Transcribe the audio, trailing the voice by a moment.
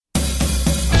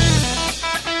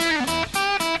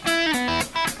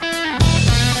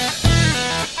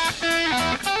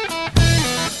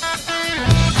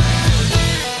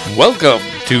Welcome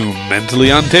to Mentally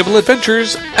Untable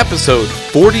Adventures, Episode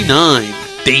 49,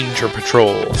 Danger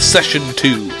Patrol, Session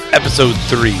 2, Episode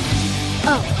 3.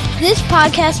 Oh, this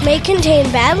podcast may contain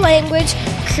bad language,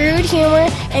 crude humor,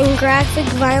 and graphic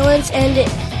violence, and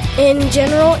in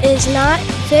general is not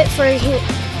fit for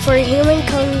human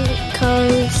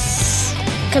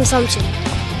consumption.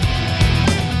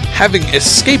 Having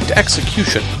escaped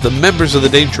execution, the members of the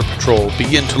Danger Patrol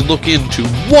begin to look into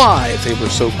why they were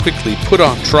so quickly put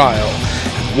on trial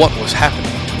and what was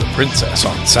happening to the princess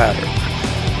on Saturn.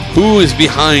 Who is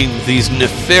behind these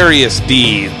nefarious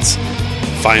deeds?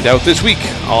 Find out this week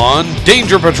on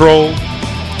Danger Patrol.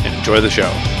 Enjoy the show.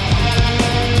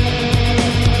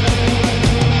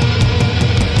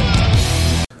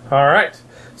 All right.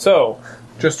 So,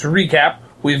 just to recap,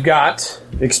 we've got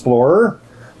Explorer,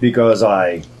 because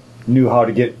I knew how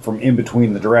to get from in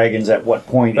between the dragons at what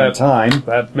point in time.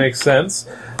 That makes sense.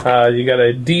 You got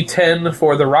a D10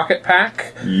 for the rocket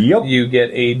pack. Yep. You get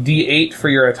a D8 for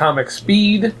your atomic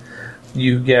speed.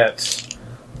 You get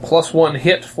 +1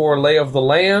 hit for lay of the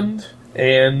land.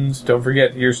 And don't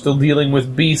forget, you're still dealing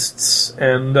with beasts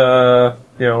and, the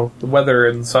weather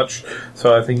and such.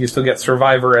 So I think you still get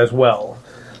survivor as well.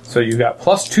 So you got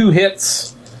 +2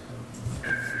 hits.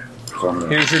 So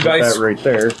Here's your dice. That right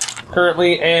there.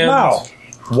 Currently, and... Now,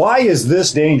 why is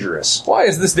this dangerous? Why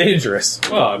is this dangerous?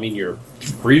 Well, I mean, you're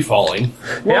free falling.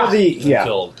 Well,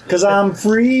 because I'm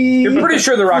free. You're pretty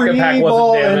sure the rocket pack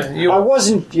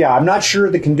wasn't damaged. I'm not sure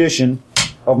of the condition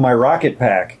of my rocket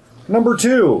pack. Number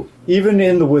 2, even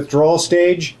in the withdrawal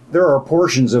stage, there are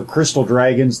portions of crystal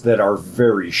dragons that are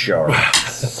very sharp.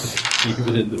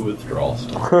 Even in the withdrawal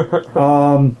stage.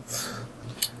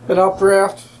 An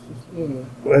updraft.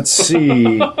 Let's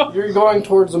see. You're going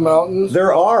towards the mountains.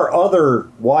 There are other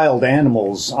wild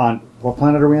animals on... What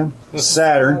planet are we on?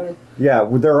 Saturn. Yeah,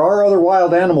 there are other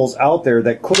wild animals out there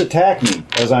that could attack me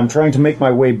as I'm trying to make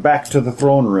my way back to the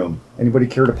throne room. Anybody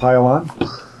care to pile on?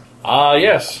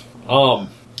 Yes.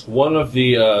 One of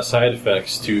the side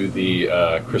effects to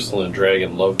the crystalline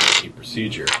dragon lovemaking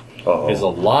procedure is a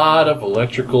lot of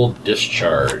electrical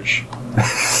discharge.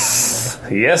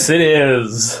 Yes, it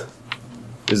is.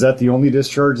 Is that the only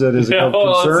discharge that is of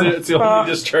concern? It's the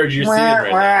only discharge you're seeing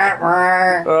right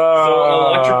now. So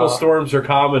electrical storms are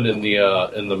common in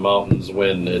the mountains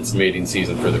when it's mating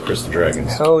season for the crystal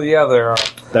dragons. Hell yeah, there are.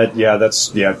 That's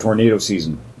tornado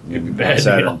season. It'd be bad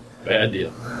Saturn. deal. Bad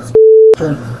deal.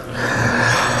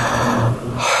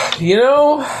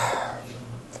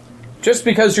 Just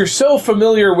because you're so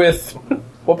familiar with...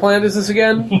 What planet is this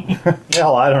again?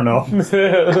 Hell, I don't know.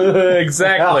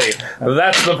 Exactly.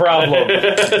 That's the problem.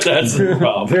 That's the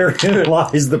problem. Therein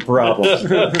lies the problem.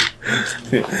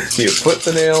 You put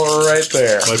the nail right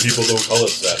there. My people don't call it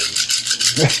Saturn.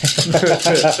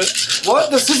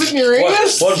 What? This isn't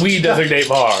Uranus? What we designate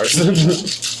Mars.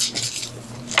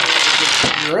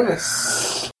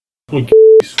 Uranus.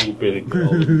 Swoop in and go.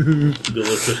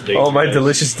 Delicious danger. Oh, my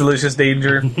delicious, delicious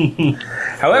danger.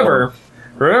 However...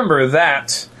 Remember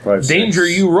that 5, 6. danger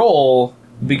you roll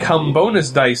become bonus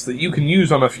dice that you can use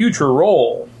on a future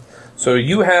roll. So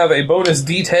you have a bonus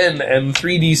D10 and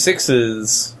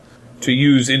 3D6s to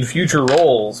use in future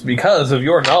rolls because of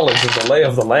your knowledge of the lay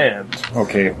of the land.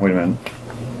 Okay, wait a minute.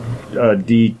 1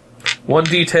 D10,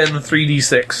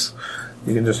 3D6.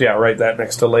 You can just, write that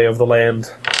next to lay of the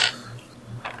land.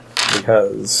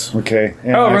 Because... Okay,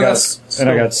 and However, I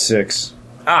got 6.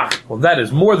 Well, that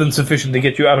is more than sufficient to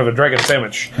get you out of a dragon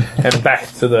sandwich and back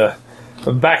to the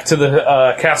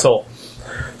castle.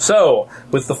 So,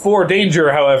 with the 4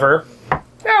 danger, however,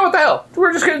 what the hell?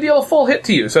 We're just going to deal a full hit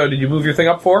to you. So, did you move your thing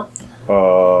up 4?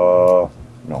 No.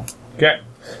 Okay.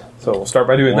 So we'll start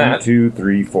by doing that. 1, 2,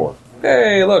 3, 4.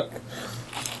 Hey, look.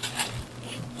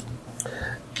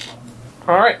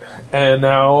 All right, and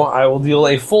now I will deal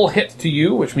a full hit to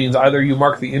you, which means either you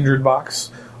mark the injured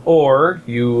box or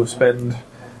you spend.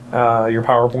 Your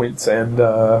power points and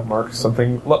mark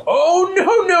something.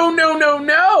 Oh,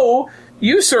 no!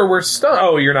 You, sir, were stunned.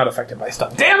 Oh, you're not affected by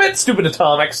stun. Damn it, stupid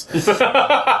atomics!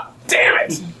 Damn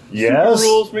it! Yes?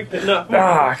 Rules make that not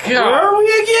God. Where are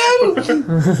we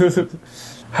again?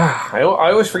 I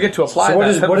always forget to apply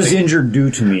So that. what does injured do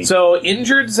to me? So,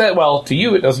 injured, to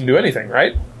you, it doesn't do anything,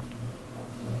 right?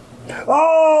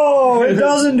 Oh, it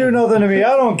doesn't do nothing to me.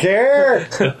 I don't care.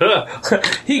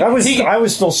 I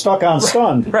was still stuck on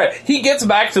stun. Right. He gets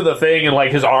back to the thing and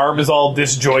his arm is all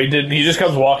disjointed and he just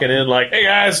comes walking in hey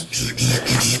guys.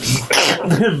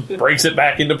 Breaks it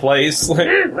back into place. I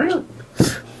don't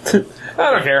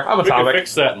care. I'm We can atomic.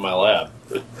 fix that in my lab.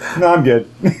 No, I'm good.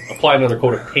 Apply another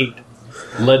coat of paint.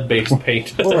 Lead-based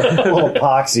paint. We'll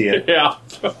epoxy it. Yeah.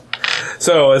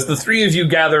 So, as the three of you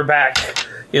gather back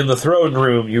in the throne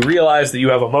room, you realize that you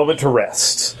have a moment to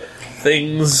rest.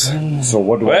 Things... So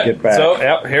what do I get back? So,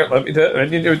 yeah, here, let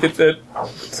me do it.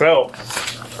 So,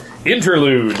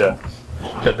 interlude.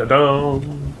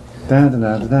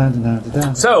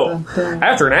 Dun-dun-dun. So,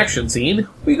 after an action scene,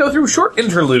 we go through short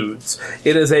interludes.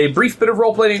 It is a brief bit of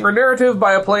role-playing or narrative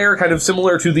by a player, kind of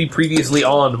similar to the previously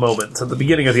on moments at the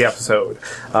beginning of the episode.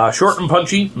 Short and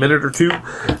punchy, minute or two.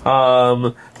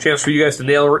 Chance for you guys to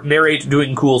narrate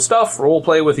doing cool stuff,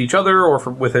 role-play with each other or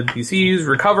with NPCs,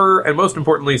 recover, and most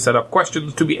importantly, set up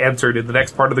questions to be answered in the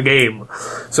next part of the game.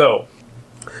 So,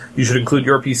 you should include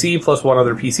your PC plus one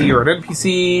other PC or an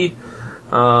NPC.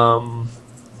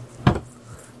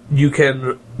 You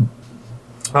can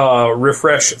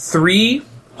refresh 3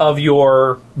 of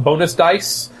your bonus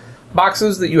dice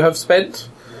boxes that you have spent.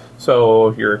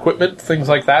 So your equipment, things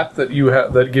like that you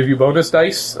that give you bonus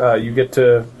dice, you get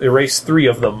to erase 3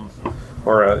 of them,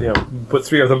 or put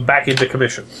 3 of them back into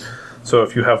commission. So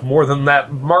if you have more than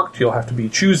that marked, you'll have to be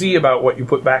choosy about what you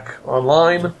put back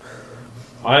online.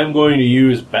 I'm going to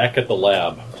use back at the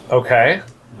lab. Okay.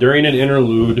 During an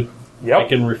interlude, Yep. I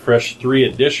can refresh 3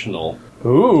 additional.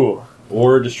 Ooh.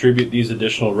 Or distribute these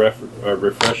additional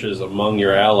refreshes among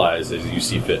your allies as you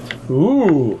see fit.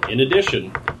 Ooh. In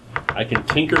addition, I can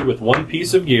tinker with one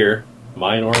piece of gear,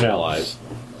 mine or an ally's,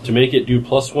 to make it do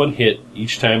 +1 hit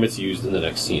each time it's used in the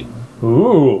next scene.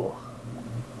 Ooh.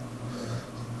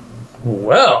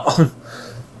 Well.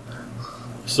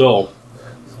 So,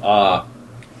 does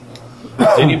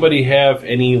anybody have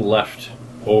any left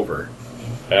over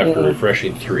after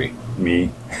refreshing 3?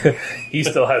 Me. He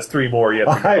still has 3 more yet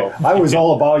to go. I was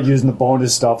all about using the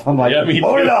bonus stuff. I'm like, Yeah, me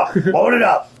load too. it up! Load it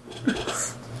up!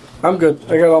 I'm good.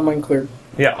 I got all mine cleared.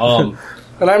 Yeah.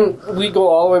 And we go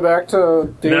all the way back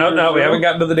to danger. No, we haven't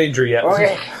gotten to the danger yet.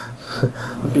 Okay.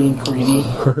 Being greedy.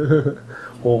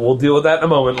 We'll deal with that in a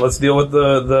moment. Let's deal with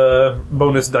the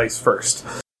bonus dice first.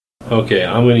 Okay,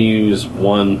 I'm going to use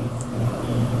 1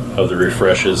 of the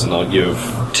refreshes, and I'll give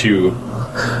 2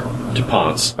 to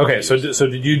Ponce. Okay, so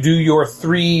did you do your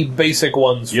 3 basic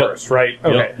ones Yep. first, right?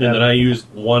 Okay. Yep. And then I used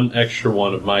 1 extra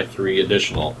one of my 3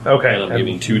 additional. Okay. And I'm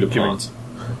giving 2 to Ponce.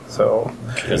 So,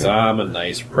 Because I'm a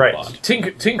nice robot.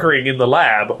 right. Tinkering in the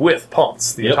lab with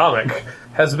Ponce, the Yep. atomic,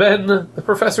 has been the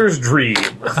professor's dream.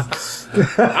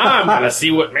 I'm going to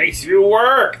see what makes you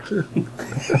work.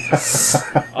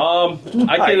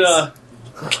 I can,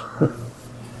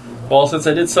 well, since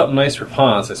I did something nice for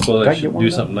Ponce, I suppose I should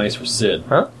do something nice for Sid.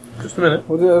 Huh? Just a minute.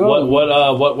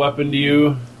 What weapon do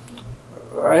you...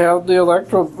 I have the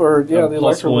electro, the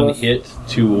electro +1 blast. hit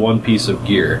to 1 piece of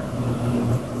gear.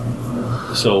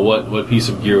 So what piece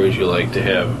of gear would you like to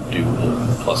have do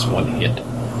 +1 hit?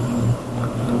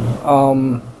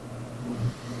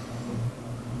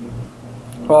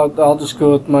 Well, I'll just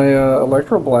go with my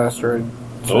electro blaster.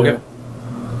 Okay.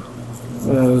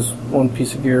 There's 1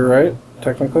 piece of gear, right?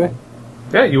 Technically.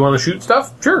 Yeah, you want to shoot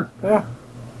stuff? Sure. Yeah.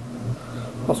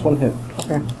 +1 hit.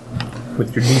 Okay.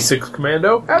 With your D6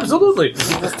 commando? Absolutely.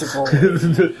 Mystical.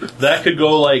 That could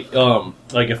go like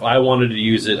if I wanted to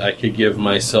use it, I could give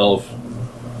myself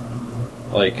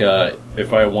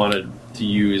if I wanted to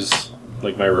use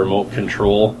like my remote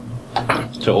control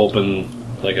to open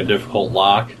like a difficult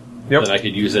lock. Yep. Then I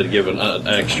could use it to give an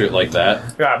extra like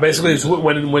that. Yeah, basically, it's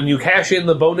when you cash in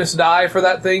the bonus die for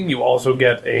that thing, you also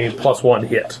get a +1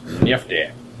 hit. Nifty.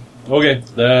 Okay,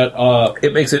 that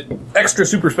It makes it extra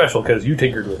super special because you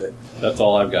tinkered with it. that's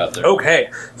all I've got there. Okay,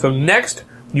 so next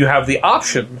you have the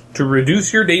option to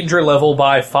reduce your danger level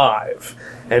by 5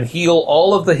 and heal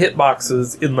all of the hit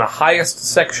boxes in the highest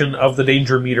section of the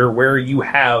danger meter where you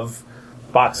have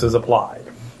boxes applied.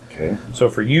 Okay. So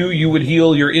for you, you would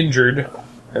heal your injured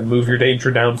and move your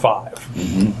danger down 5.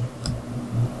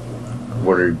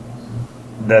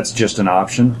 That's just an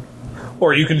option?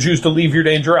 Or you can choose to leave your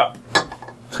danger up.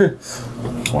 Well,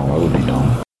 that would be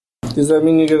dumb. Does that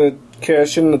mean you're going to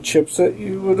cash in the chips that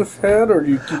you would have had, or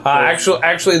do you keep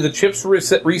Actually, the chips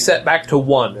reset back to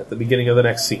 1 at the beginning of the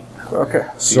next scene. Okay.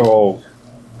 So,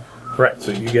 Right,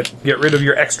 so you get rid of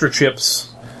your extra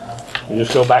chips. You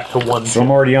just go back to 1 so chip.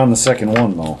 I'm already on the second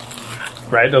one, though.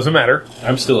 Right, doesn't matter.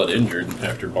 I'm still at injured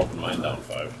after bumping mine down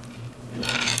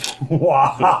 5.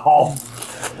 Wow!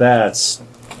 That's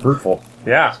hurtful.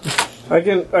 Yeah. I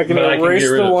can But I can erase get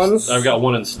rid the of. ones. I've got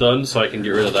 1 in stun, so I can get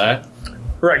rid of that.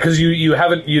 Right, because you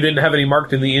didn't have any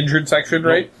marked in the injured section,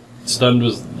 right? Stunned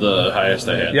was the highest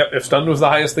I had. Yep, if stunned was the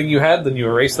highest thing you had, then you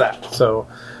erase that. So,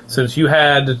 since you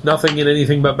had nothing in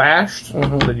anything but bashed,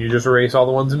 then you just erase all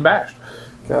the ones in bashed.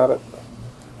 Got it.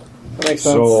 That makes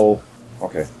sense. So,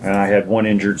 okay. And I had 1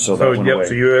 injured, so that So, went yep, away.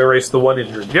 so you erase the 1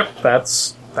 injured. Yep,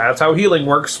 that's That's how healing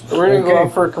works. We're going to go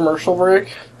out for a commercial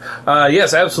break.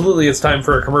 Yes, absolutely. It's time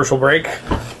for a commercial break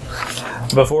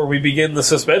before we begin the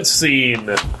suspense scene.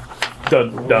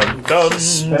 Dun, dun, dun.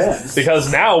 Suspense.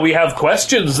 Because now we have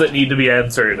questions that need to be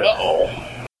answered.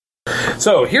 Uh-oh.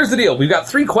 So, here's the deal. We've got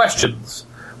 3 questions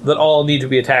that all need to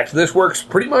be attacked. This works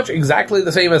pretty much exactly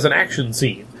the same as an action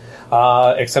scene.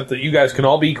 Except that you guys can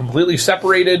all be completely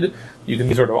separated. You can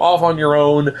be sort of off on your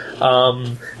own.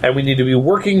 And we need to be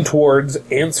working towards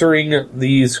answering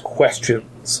these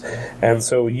questions. And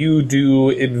so you do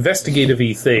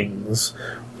investigative-y things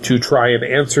to try and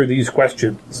answer these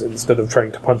questions instead of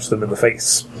trying to punch them in the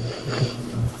face.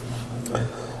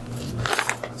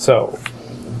 So,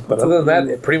 but other than that,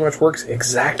 it pretty much works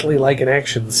exactly like an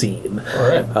action scene. All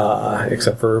right.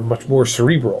 Except for much more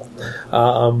cerebral.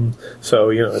 So,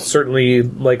 it's certainly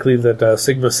likely that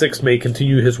Sigma 6 may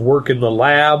continue his work in the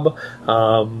lab.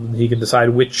 He can decide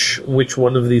which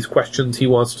one of these questions he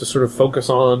wants to sort of focus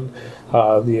on.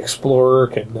 The Explorer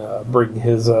can bring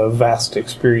his vast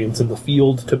experience in the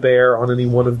field to bear on any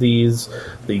one of these.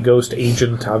 The Ghost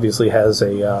Agent obviously has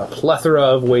a plethora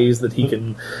of ways that he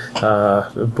can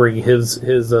bring his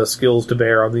skills to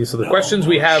bear on these. So the questions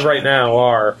we have right now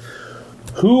are,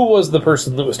 who was the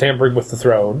person that was tampering with the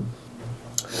throne?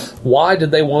 Why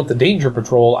did they want the Danger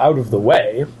Patrol out of the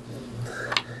way?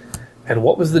 And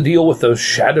what was the deal with those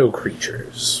shadow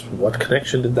creatures? What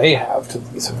connection did they have to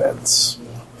these events?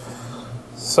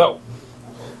 So,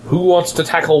 who wants to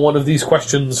tackle one of these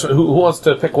questions? Who wants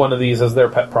to pick one of these as their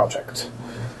pet project?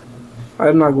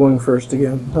 I'm not going first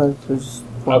again.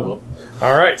 I will.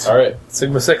 All right. All right.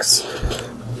 Sigma 6.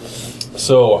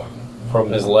 So, from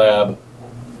his lab,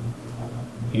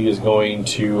 he is going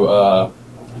to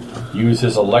use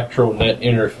his ElectroNet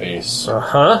interface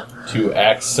to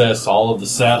access all of the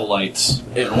satellites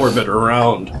in orbit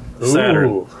around Saturn.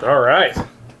 Ooh, all right.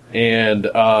 And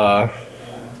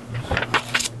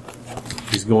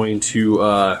he's going to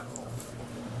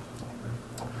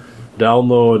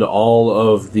download all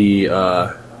of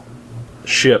the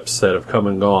ships that have come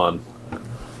and gone,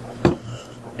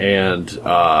 and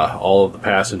all of the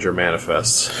passenger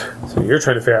manifests. So you're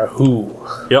trying to figure out who.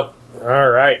 Yep. All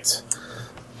right.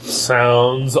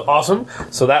 Sounds awesome.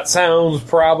 So that sounds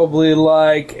probably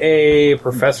like a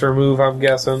professor move, I'm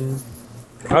guessing.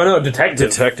 Oh, no, detective.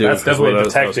 Detective. That's definitely a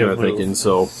is what I was detective kinda move. thinking.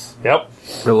 So, Yep.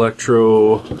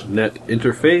 ElectroNet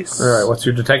interface. All right, what's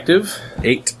your detective?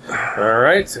 8. All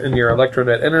right, and your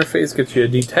ElectroNet interface gets you a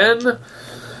D10.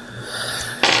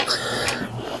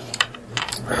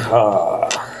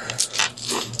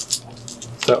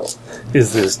 So,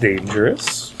 is this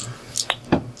dangerous?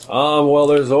 Well,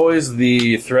 there's always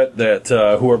the threat that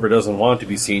whoever doesn't want to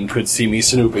be seen could see me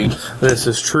snooping. This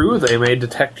is true. They may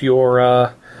detect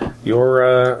your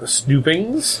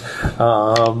snoopings.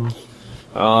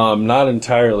 I'm not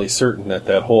entirely certain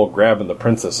that whole grabbing the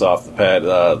princess off the pad,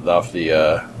 off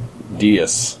the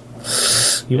dais.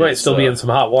 You might still be in some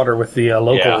hot water with the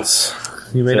locals. Yeah.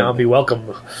 You may not be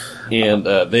welcome. And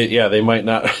they might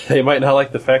not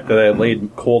like the fact that I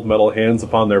laid cold metal hands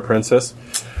upon their princess,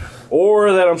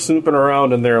 or that I'm snooping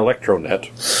around in their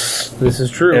ElectroNet. This is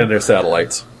true. And their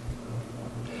satellites.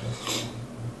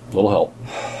 Little help.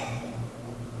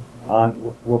 On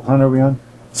what planet are we on?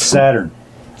 Saturn.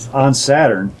 On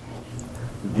Saturn,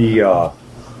 the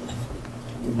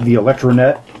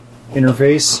ElectroNet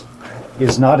interface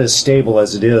is not as stable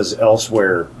as it is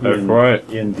elsewhere in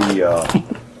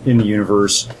the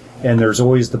universe, and there's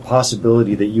always the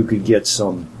possibility that you could get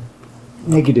some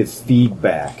negative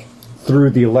feedback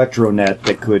through the ElectroNet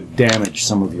that could damage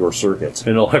some of your circuits.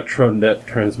 An ElectroNet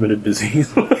transmitted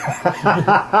disease.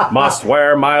 Must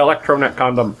wear my ElectroNet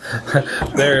condom.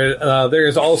 There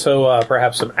is also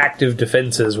perhaps some active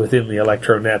defenses within the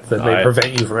ElectroNet that may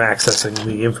prevent you from accessing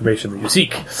the information that you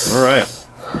seek. All right.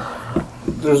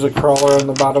 There's a crawler on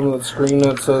the bottom of the screen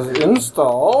that says,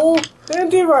 install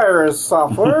antivirus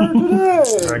software today.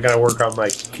 I gotta work on my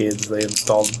kids. They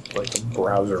installed like a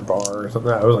browser bar or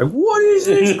something. I was like, what is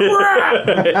this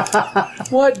crap?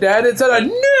 What, Dad? It's a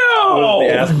no!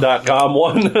 The Ask.com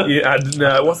one? Yeah,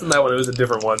 no, it wasn't that one. It was a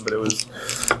different one, but it was...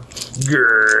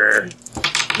 Grrr.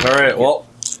 All right, well,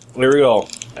 here we go.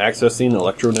 Accessing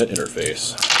ElectroNet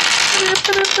interface.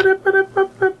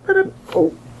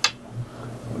 Oh.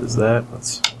 What is that?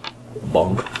 That's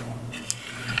bunk.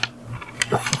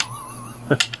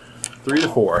 3 to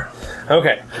 4.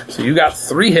 Okay, so you got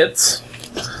 3 hits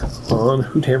on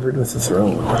Who Tampered with the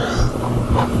Throne.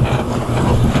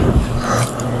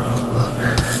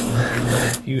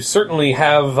 You certainly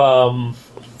have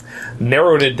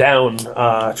narrowed it down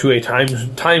to a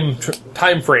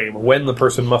time frame when the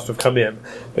person must have come in,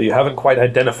 but you haven't quite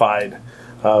identified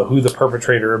who the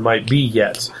perpetrator might be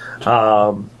yet.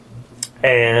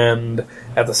 And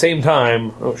at the same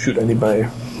time... Oh, shoot, I need my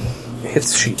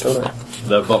hits sheet, don't I?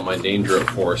 That bumped my danger at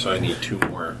 4, so I need 2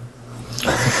 more.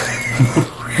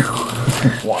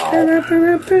 Wow.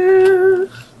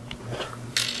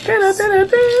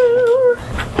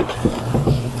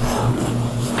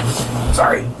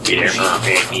 Sorry.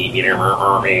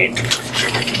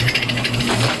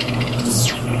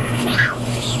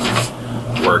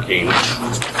 Working.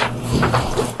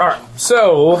 Alright,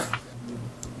 so...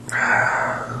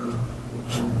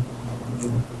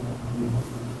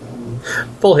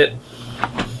 Full hit.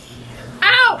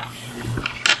 Ow!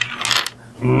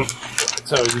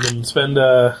 So you can spend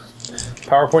a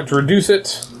power point to reduce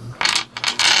it,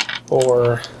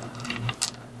 or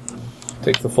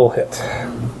take the full hit.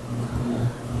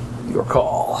 Your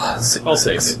call. I'll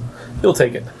take it. You'll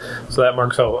take it. So that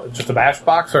marks just a bash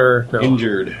box, or no?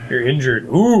 Injured. You're injured.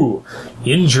 Ooh,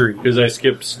 injury. Because I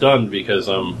skipped stunned because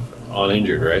I'm on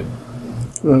injured, right?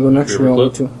 You want to go next Your round,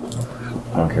 clip? too?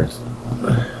 I don't care.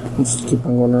 Let's just keep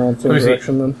on going around the same Let me see.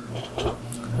 direction then.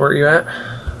 Where are you at?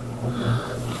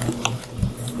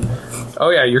 Oh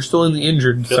yeah, you're still in the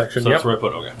injured section. So Yep. that's where I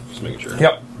put. Okay, just making sure.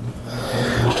 Yep.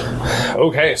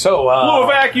 Okay, so Blow a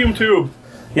vacuum tube.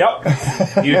 yep,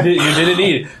 you did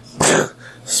indeed.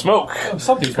 Smoke.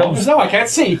 Something's wrong. Because now I can't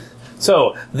see.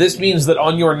 So this means that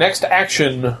on your next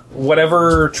action,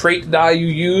 whatever trait die you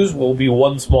use will be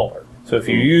one smaller. So if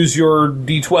you use your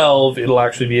D12, it'll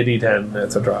actually be a D10,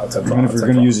 etc., etc. Even if you're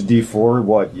going to use a D4,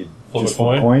 what? You Flip just a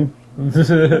flip a coin? coin?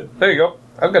 There you go.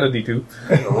 I've got a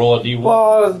D2. Roll a D1.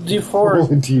 Well, Roll a D4,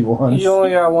 D1. you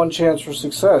only got one chance for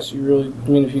success. You really, I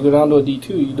mean, if you go down to a D2,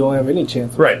 you don't have any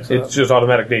chance. Right. Of success. It's just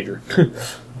automatic danger.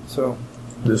 So,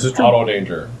 This is true. Auto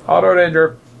danger. Auto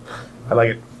danger. I like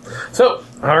it. So,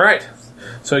 all right.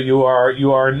 So you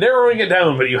are narrowing it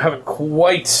down, but you haven't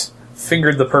quite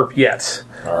fingered the perp yet.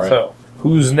 All right. So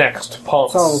who's next,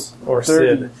 Ponce Sounds or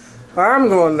dirty. Sid? I'm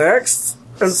going next.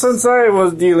 And since I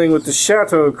was dealing with the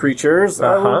chateau creatures,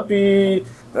 I Uh-huh. would be...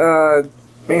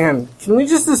 man, can we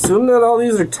just assume that all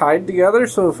these are tied together?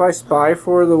 So if I spy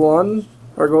for the one,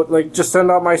 or go just send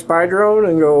out my spy drone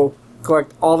and go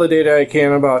collect all the data I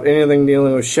can about anything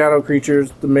dealing with shadow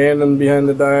creatures, the man behind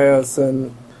the dais,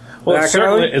 and... Well, that it's kind of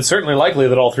certainly, thing? it's certainly likely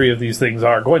that all three of these things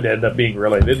are going to end up being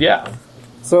related. Yeah.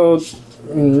 So,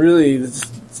 I mean, really,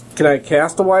 can I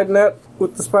cast a wide net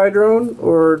with the spy drone,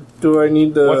 or do I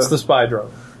need the... What's the spy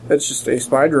drone? It's just a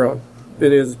spy drone.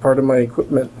 It is part of my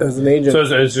equipment as an agent. So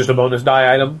it's just a bonus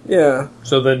die item. Yeah.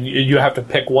 So then you have to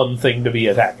pick one thing to be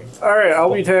attacking. All right,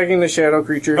 I'll be attacking the shadow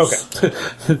creatures. Okay.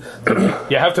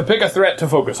 You have to pick a threat to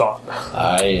focus on.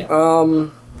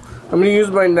 I'm going to use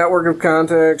my network of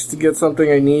contacts to get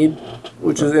something I need,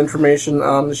 which is information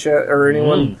on the or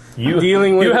anyone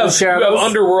dealing with you the have shadows.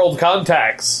 underworld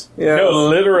contacts. Yes. No,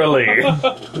 literally.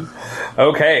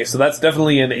 Okay, so that's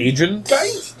definitely an agent.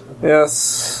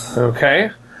 Yes.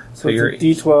 Okay. So you're it's a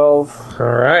D12, all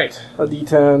right a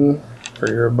D10. for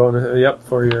your bonus. Yep,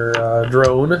 for your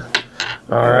drone.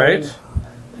 All right.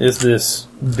 Is this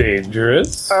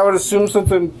dangerous? I would assume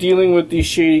since I'm dealing with these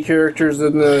shady characters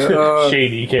in the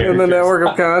Shady characters. in the network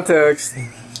of contacts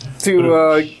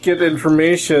to get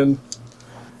information,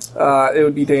 it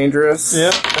would be dangerous.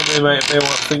 Yep, and they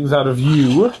want things out of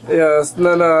you. Yes, and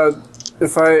then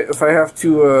if I have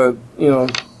to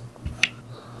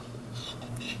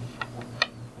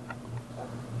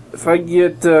if I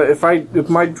get if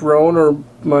my drone or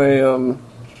my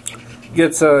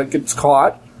gets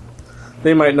caught,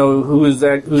 they might know who's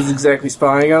exactly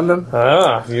spying on them.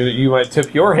 Ah, you might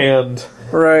tip your hand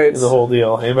Right. in the whole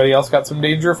deal. Anybody else got some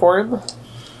danger for him?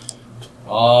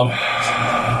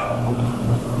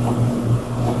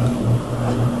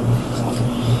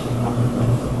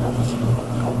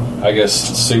 I guess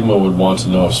Sigma would want to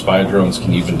know if spy drones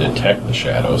can even detect the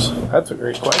shadows. That's a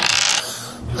great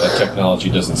question. That technology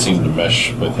doesn't seem to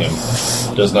mesh with him.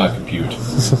 Does not compute.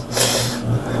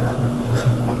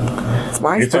 It's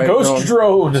my It's a spy ghost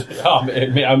drone.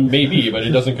 Maybe, but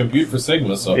it doesn't compute for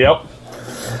Sigma. So Yep.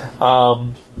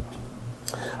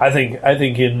 I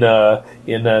think in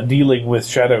dealing with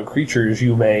shadow creatures,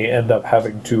 you may end up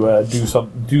having to do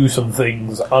some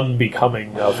things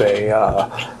unbecoming of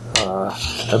a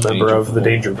member of the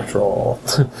Danger Patrol.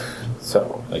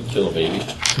 So like kill a baby.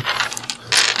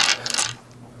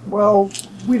 Well,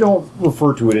 we don't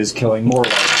refer to it as killing, more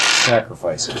like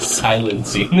sacrifices.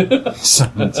 Silencing.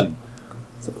 Silencing.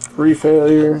 3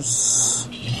 failures,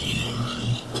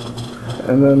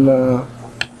 and then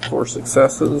 4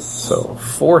 successes. so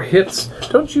 4 hits.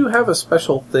 Don't you have a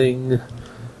special thing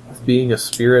with being a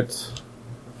spirit?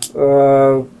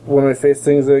 When I face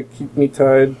things that keep me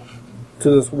tied to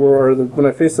this world, or when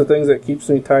I face the things that keeps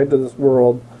me tied to this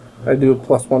world, I do a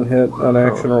 +1 hit on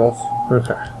action rolls.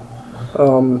 Okay.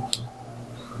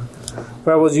 If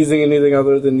I was using anything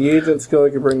other than the agent skill, I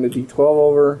could bring the D12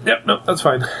 over. Yep, no, that's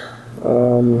fine.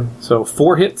 So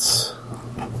 4 hits.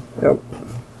 Yep.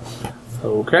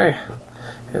 Okay.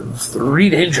 And 3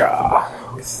 danger.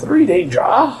 With 3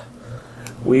 danger,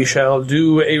 we shall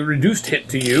do a reduced hit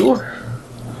to you.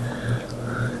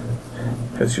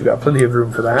 Because you've got plenty of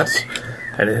room for that.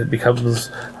 And it becomes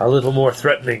a little more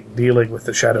threatening dealing with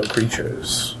the shadow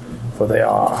creatures. For they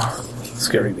are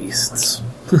scary beasts.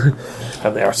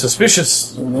 And they are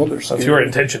suspicious No, they're of scary. your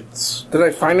intentions. Did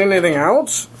I find anything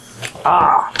else?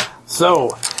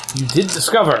 So, you did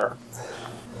discover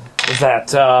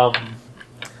that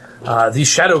these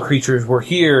shadow creatures were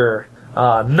here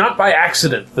not by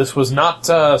accident. This was not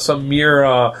some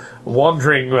mere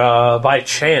wandering by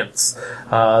chance.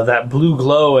 That blue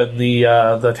glow and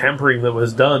the tampering that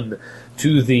was done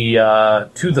to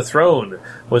the throne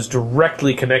was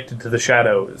directly connected to the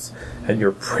shadows, and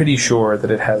you're pretty sure that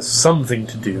it has something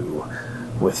to do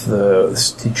with the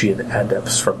Stygian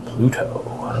adepts from Pluto.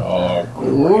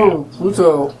 Ooh,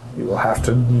 Pluto. You will have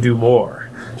to do more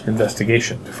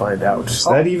investigation to find out. Is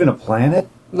that even a planet?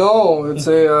 No, it's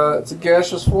a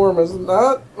gaseous form, is it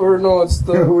not? Or no, it's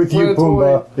the With you, planetoid.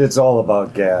 Pumbaa, it's all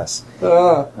about gas.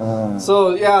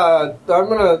 So yeah, I'm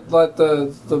gonna let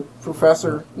the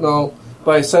professor know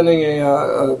by sending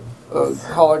a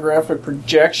holographic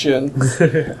projection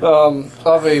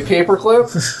of a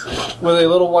paperclip with a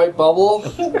little white bubble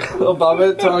above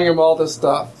it, telling him all this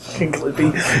stuff.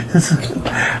 Clippy.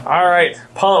 All right,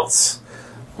 Ponce,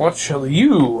 what shall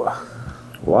you?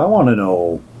 Well, I want to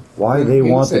know why they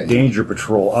want the Danger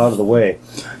Patrol out of the way.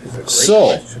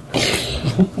 So,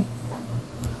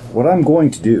 what I'm going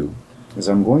to do is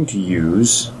I'm going to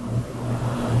use...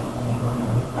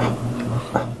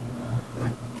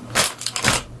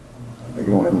 I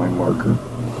don't have my marker.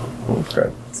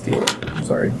 Okay, Steve.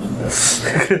 Sorry.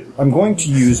 I'm going to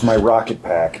use my rocket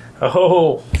pack,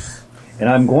 Oh, and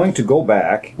I'm going to go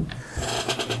back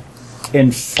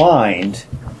and find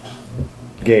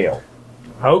Gale.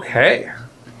 okay.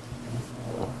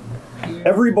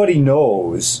 Everybody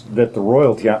knows that the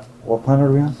royalty... What planet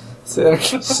are we on?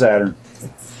 Saturn.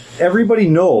 Everybody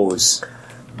knows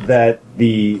that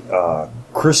the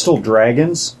crystal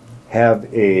dragons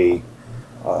have a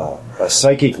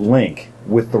psychic link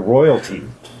with the royalty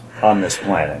on this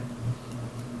planet,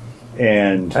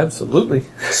 and Absolutely.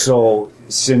 so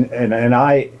and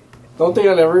I Don't they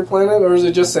on every planet, or is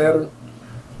it just Saturn?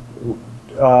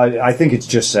 I think it's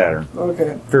just Saturn.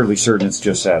 Okay. Fairly certain it's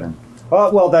just Saturn.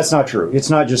 Well, that's not true. It's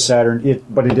not just Saturn.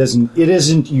 But it isn't. It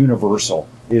isn't universal.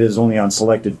 It is only on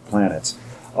selected planets.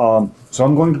 So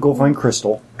I'm going to go find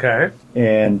Crystal, Okay.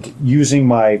 and using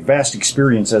my vast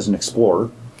experience as an explorer,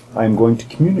 I'm going to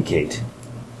communicate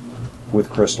with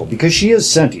Crystal because she is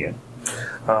sentient,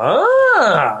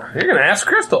 You're going to ask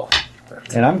Crystal.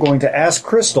 and I'm going to ask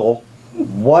Crystal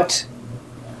what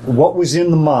was in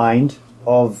the mind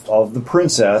of the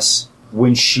princess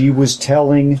when she was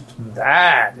telling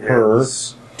That her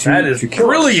is to kill us.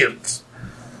 brilliant.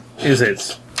 Is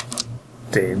it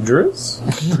dangerous?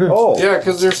 Oh, Yeah,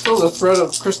 because there's still the threat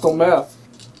of crystal meth.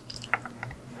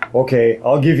 okay,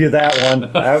 I'll give you that one.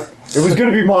 It was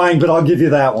going to be mine, but I'll give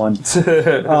you that one.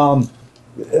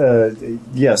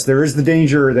 Yes, there is the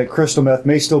danger that crystal meth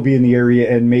may still be in the area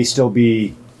and may still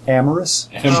be amorous,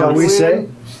 shall we say?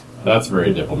 That's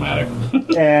very diplomatic.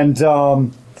 And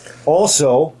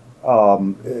also,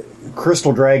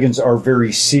 crystal dragons are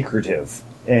very secretive,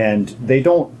 and they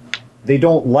don't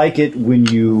like it when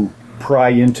you pry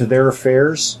into their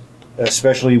affairs,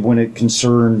 especially when it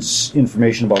concerns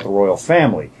information about the royal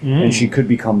family, and she could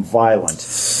become violent.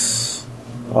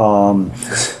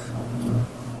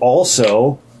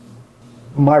 Also,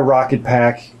 my rocket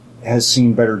pack has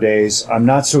seen better days. I'm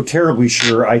not so terribly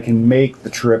sure I can make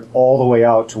the trip all the way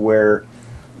out to where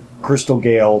Crystal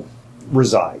Gale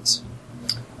resides.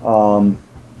 And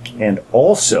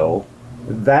also,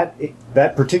 that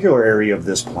particular area of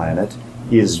this planet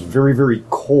is very, very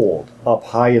cold up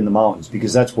high in the mountains,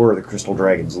 because that's where the crystal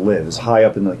dragons live, is high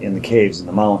up in the caves in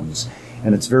the mountains.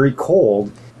 And it's very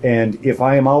cold, and if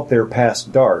I am out there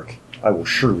past dark, I will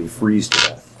surely freeze to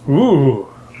death. Ooh.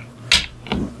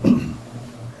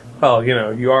 Well,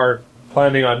 you are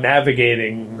planning on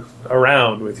navigating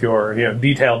around with your,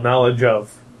 detailed knowledge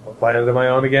of what planet am I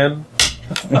on again?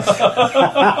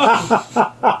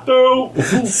 No.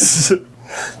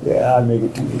 Yeah, I make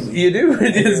it too easy. You do?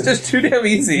 It's just too damn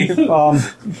easy.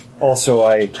 Also,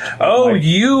 Oh, my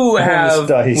you bonus have...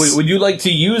 dice. Would you like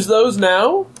to use those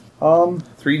now?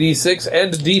 3d6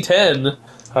 and d10.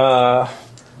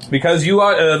 Because you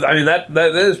are... I mean, that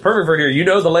is perfect for here. You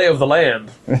know the lay of the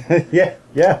land.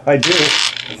 yeah, I do.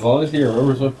 As long as he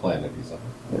remembers what planet he's on.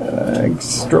 I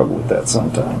struggle with that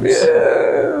sometimes.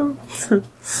 Yeah.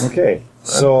 Okay,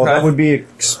 so that would be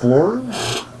Explorer?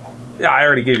 Yeah, I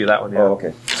already gave you that one, yeah. Oh,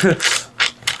 okay.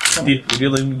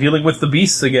 Dealing with the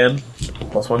beasts again.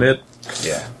 +1 hit.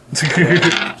 Yeah.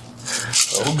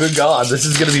 Oh, good God, this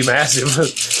is going to be massive.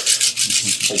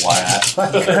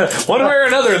 One way or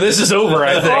another, this is over,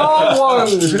 I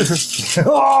think.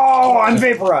 Oh, I'm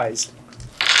vaporized.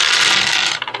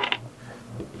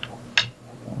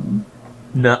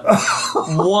 No.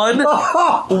 One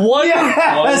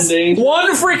Yes!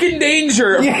 One freaking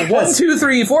danger. Yes. 1, 2,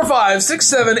 3, 4, 5, 6,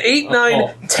 7, 8,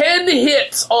 9, 10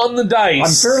 hits on the dice.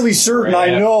 I'm fairly certain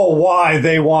I know why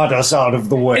they want us out of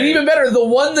the way. And even better, the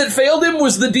one that failed him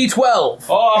was the D12.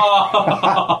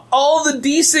 Oh! All the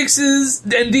D6s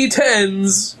and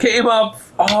D10s came up.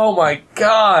 Oh my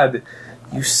God.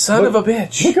 You son of a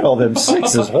bitch. Look at all them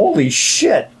sixes. Holy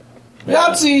shit.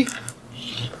 Yahtzee!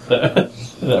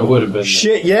 That would have been...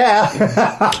 Shit,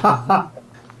 yeah.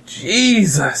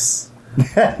 Jesus.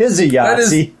 That is a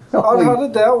Yahtzee. How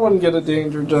did that one get a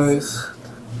danger dice?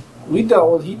 He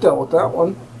dealt with that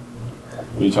one.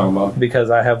 What are you talking about? Because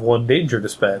I have one danger to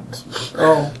spend.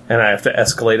 Oh. And I have to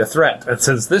escalate a threat. And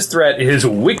since this threat is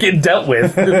wicked dealt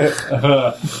with...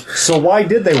 So why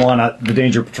did they want the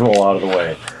Danger Patrol out of the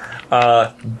way?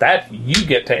 that you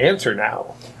get to answer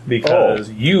now. Because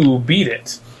you beat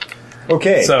it.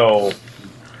 Okay. So...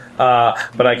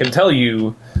 but I can tell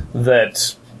you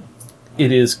that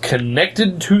it is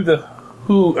connected to the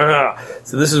who.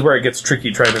 So this is where it gets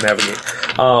tricky trying to navigate.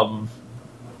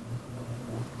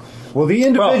 Well, the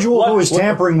individual who is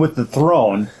tampering with the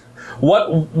throne.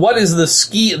 What is the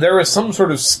scheme? There is some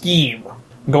sort of scheme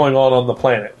going on the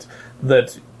planet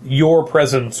that your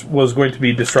presence was going to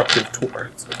be disruptive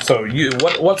towards. So,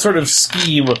 what sort of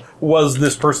scheme was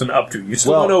this person up to? You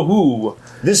still don't know who.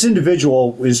 This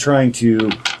individual is trying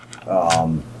to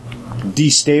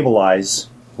destabilize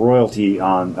royalty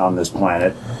on this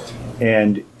planet,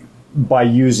 and by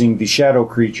using the shadow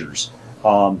creatures.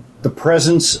 The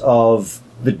presence of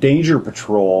the Danger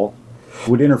Patrol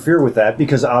would interfere with that,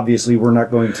 because obviously we're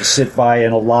not going to sit by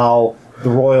and allow the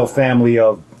royal family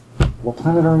of... What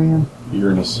planet are we in?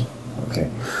 Uranus.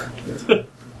 Okay.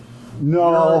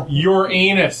 No.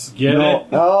 Uranus. Get it?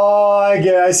 Oh,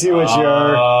 I see what you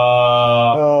are.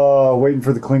 Oh, waiting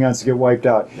for the Klingons to get wiped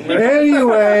out.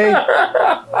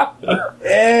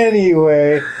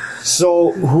 Anyway,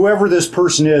 so whoever this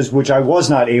person is, which I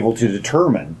was not able to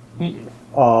determine,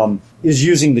 is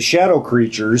using the shadow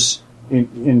creatures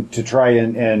to try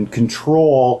and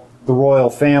control the royal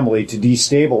family to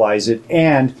destabilize it,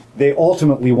 and they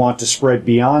ultimately want to spread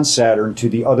beyond Saturn to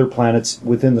the other planets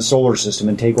within the solar system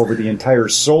and take over the entire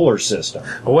solar system.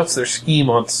 But what's their scheme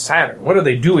on Saturn? What are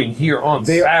they doing here on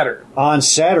Saturn? On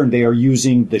Saturn, they are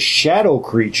using the shadow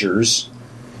creatures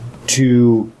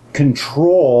to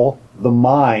control the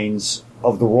minds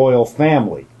of the royal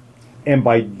family. And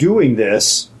by doing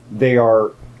this, they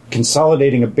are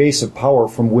consolidating a base of power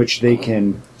from which they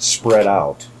can spread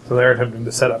out. So they're attempting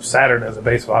to set up Saturn as a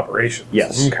base of operations.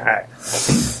 Yes. Okay.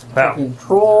 Well,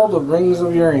 Control the rings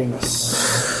of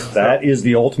Uranus. That is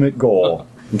the ultimate goal.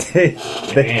 They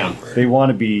want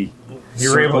to be...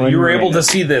 you were able to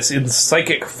see this in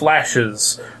psychic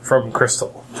flashes from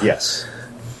Crystal. Yes.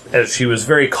 As she was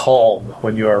very calm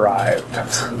when you arrived.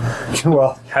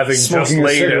 Well, Having just smoking a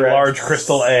laid a cigarette. large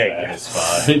crystal egg.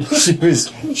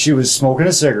 She was smoking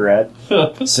a cigarette,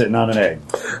 sitting on an egg.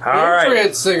 Alright,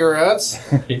 Patriot cigarettes.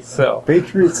 so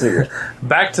Patriot cigarette.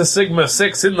 back to Sigma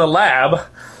 6 in the lab,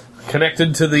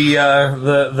 connected to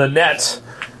the net.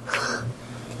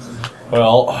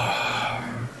 Well,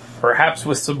 Perhaps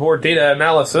with some more data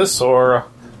analysis or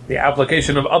the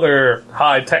application of other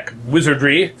high-tech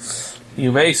wizardry,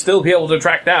 you may still be able to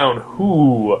track down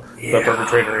who the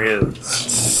perpetrator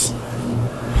is.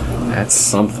 that's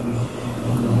something.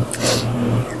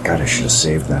 God, I should have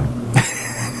saved them.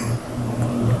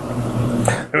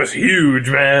 It was huge,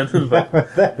 man.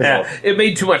 Yeah, it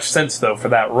made too much sense, though, for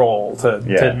that role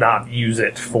to not use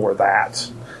it for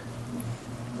that.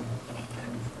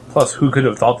 Plus, who could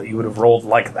have thought that you would have rolled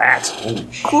like that?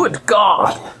 Good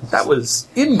God! That was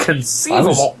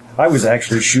inconceivable. I was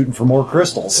actually shooting for more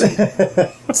crystals.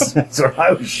 That's what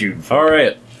I was shooting for. All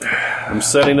right. I'm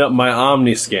setting up my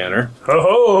Omni scanner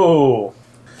Oh!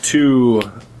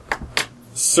 to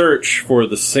search for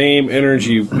the same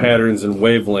energy patterns and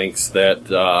wavelengths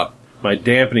that my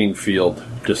dampening field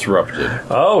disrupted.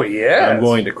 Oh, yeah. I'm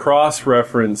going to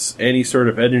cross-reference any sort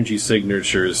of energy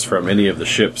signatures from any of the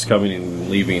ships coming and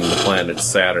leaving the planet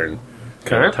Saturn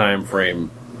in a time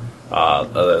frame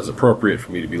that is appropriate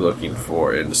for me to be looking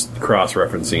for, and just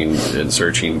cross-referencing and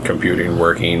searching, computing,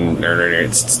 working,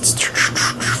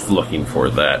 looking for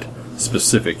that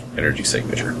specific energy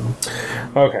signature.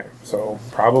 Okay, so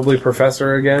probably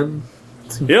Professor again.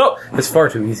 Yep. It's far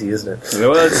too easy, isn't it? It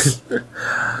was.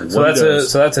 So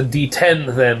that's a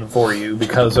D10 then for you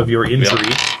because of your injury.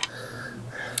 Yep.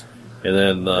 And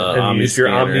then the And you used your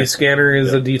Omni scanner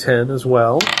is a D10 as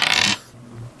well.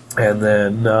 And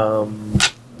then I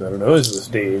don't know, is this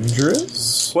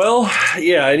dangerous? Well,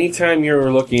 yeah. Anytime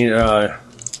you're looking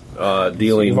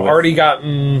dealing You've with already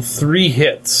gotten 3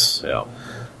 hits. yeah.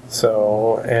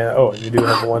 So and you do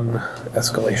have 1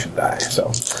 escalation die.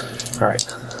 So all right.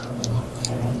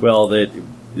 Well, that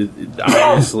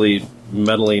obviously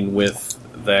meddling with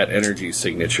that energy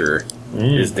signature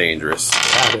is dangerous.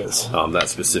 That is. That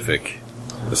specific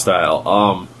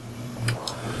style.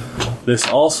 This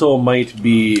also might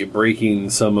be breaking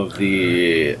some of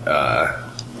the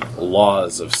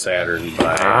laws of Saturn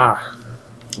by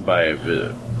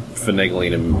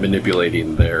finagling and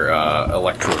manipulating their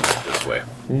electrodes this way.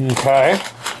 Okay.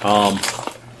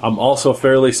 I'm also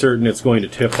fairly certain it's going to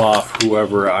tip off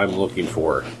whoever I'm looking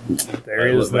for. There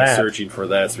is that. Searching for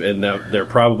that, and they're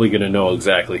probably going to know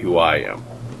exactly who I am.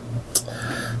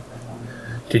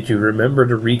 Did you remember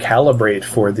to recalibrate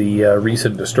for the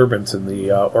recent disturbance in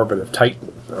the orbit of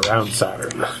Titan around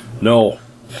Saturn? No.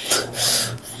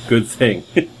 Good thing.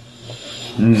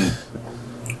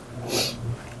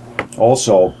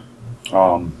 Also,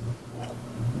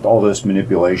 all this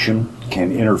manipulation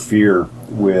can interfere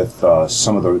with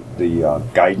some of the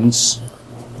guidance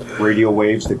radio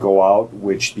waves that go out,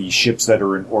 which the ships that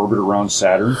are in orbit around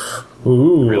Saturn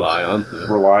Rely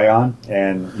on.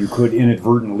 And you could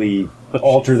inadvertently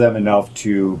alter them enough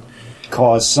to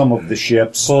cause some of the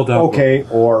ships,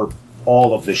 or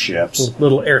all of the ships.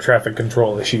 Little air traffic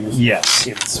control issues. Yes.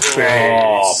 In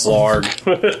space. Oh,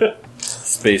 Blarg.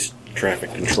 Space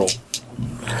traffic control.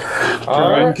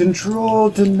 Turn control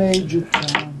to Major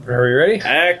Tom. Are we ready?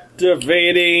 Activating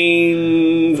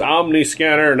Omni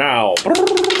scanner now.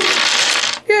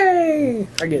 Yay!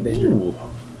 I get danger. Ooh.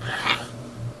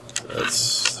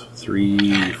 That's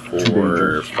 3,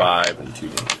 4, 5, and 2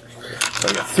 dangers. So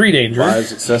I got 3 danger 5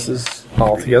 successes.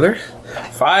 altogether.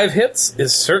 5 hits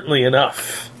is certainly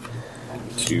enough.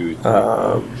 2, 3.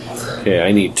 Okay,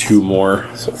 I need 2 more.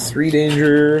 So 3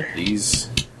 danger. These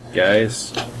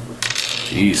guys.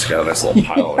 Jeez, got a nice little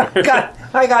pile there.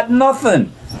 I got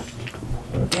nothing.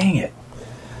 Dang it.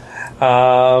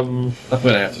 I'm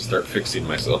gonna have to start fixing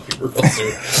myself real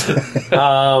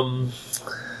soon.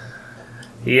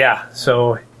 Yeah,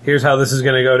 so here's how this is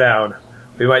going to go down.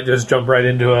 We might just jump right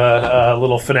into a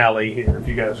little finale here, if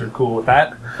you guys are cool with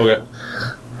that. Okay.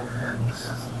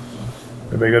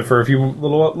 Everybody good for a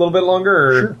little bit longer?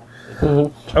 Or? Sure.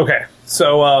 Mm-hmm. Okay,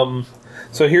 so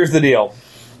here's the deal.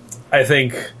 I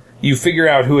think you figure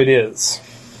out who it is.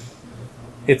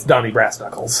 It's Donnie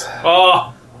Brass-Knuckles.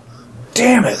 Oh!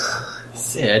 Damn it.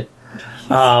 Sid.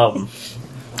 What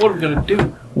are we gonna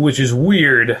do? Which is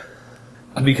weird,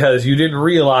 because you didn't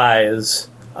realize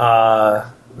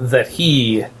that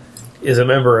he is a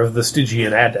member of the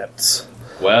Stygian Adepts.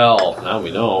 Well, now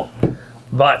we know.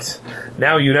 But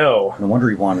now you know. No wonder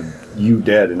he wanted you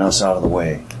dead and us out of the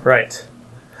way. Right.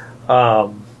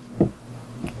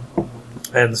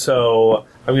 And so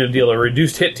I'm going to deal a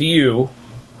reduced hit to you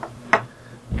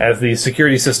as the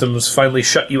security systems finally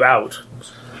shut you out.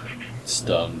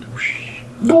 Stunned.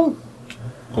 No.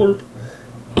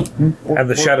 And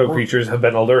the shadow creatures have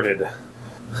been alerted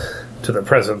to the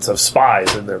presence of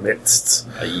spies in their midst.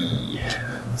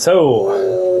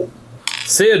 So,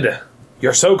 Sid,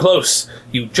 you're so close.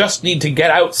 You just need to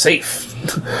get out safe.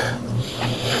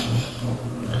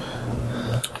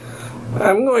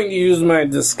 I'm going to use my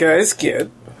disguise kit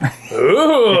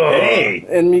Ooh. Hey.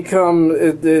 and become.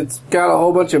 It's got a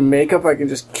whole bunch of makeup I can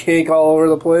just cake all over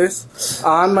the place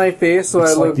on my face, so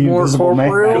It's I like look the more Invisible Man.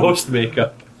 corporeal. Ghost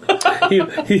makeup. He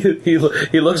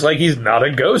looks like he's not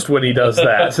a ghost when he does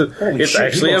that. Holy It's shit,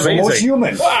 actually he looks almost amazing.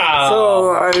 human.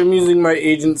 So I'm using my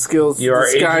agent skills You to are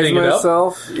disguise agenting it up?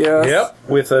 myself. Yes. Yep,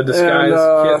 with a disguise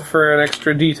And, kit for an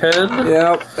extra D10.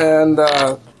 Yep, and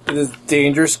it is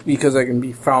dangerous because I can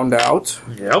be found out.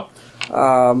 Yep.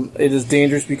 It is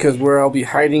dangerous because where I'll be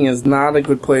hiding is not a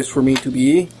good place for me to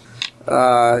be.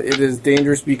 It is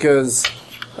dangerous because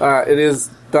it is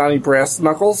Donnie Brass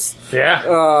Knuckles. Yeah.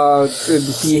 And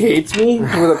he hates me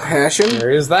with a passion,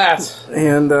 There is that.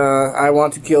 and I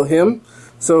want to kill him.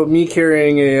 So me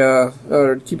carrying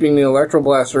or keeping the Electro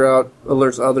Blaster out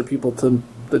alerts other people to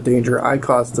the danger I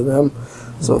cause to them.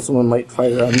 So someone might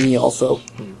fire on me also.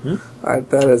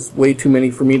 That is way too many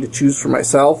for me to choose for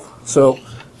myself. So,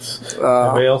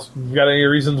 Anybody else got any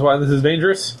reasons why this is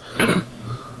dangerous?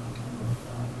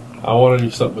 I want to do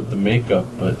something with the makeup,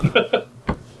 but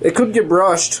it could get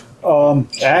brushed.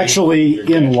 Actually,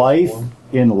 in life,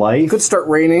 It could start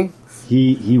raining.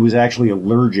 he was actually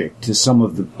allergic to some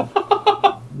of the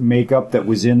makeup that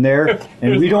was in there,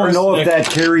 and we don't know if that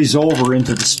carries over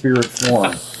into the spirit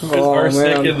form. there's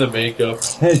arsenic in the makeup.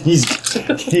 And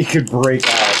he could break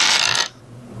out.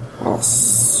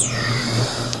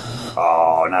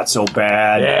 Oh, not so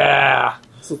bad. Yeah.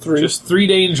 So 3. Just 3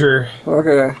 danger.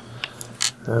 Okay.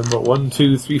 But 1,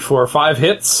 2, 3, 4, 5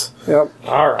 hits. Yep.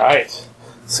 All right.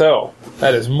 So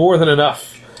that is more than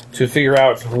enough to figure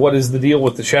out what is the deal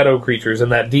with the shadow creatures,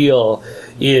 and that deal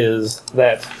is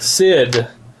that Sid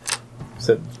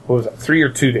said, what was that? 3 or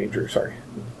 2 danger? Sorry.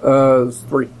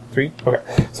 3. 3?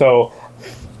 Okay. So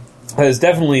that is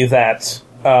definitely that.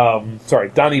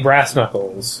 Donnie Brass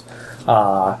Knuckles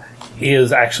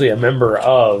is actually a member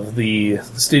of the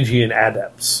Stygian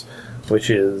Adepts,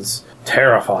 which is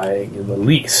terrifying in the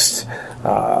least.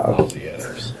 What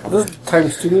does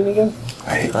times 2 mean again?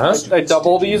 Huh? I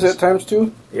double these at times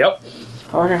 2? Yep.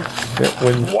 Okay.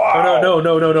 Wow.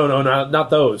 No, not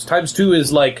those. Times 2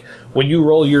 is like when you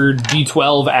roll your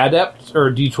D12 adept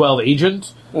or D12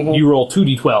 agent, you roll 2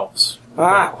 D12s.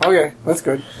 Ah, okay. That's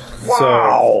good.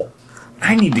 Wow.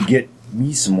 I need to get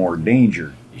me some more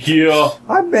danger. Yeah.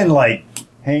 I've been, like,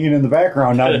 hanging in the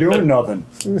background, not doing nothing.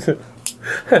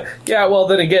 Yeah, well,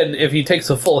 then again, if he takes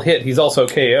a full hit, he's also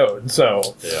KO'd, so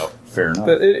Yeah. Fair enough.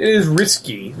 it is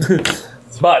risky.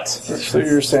 But, So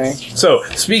you're saying. so,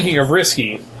 speaking of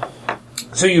risky,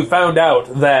 so you found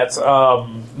out that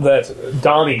that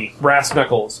Donnie Brass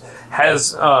Knuckles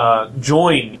has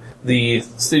joined the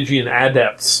Stygian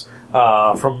Adepts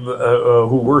from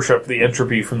who worship the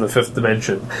entropy from the 5th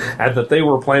dimension, and that they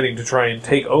were planning to try and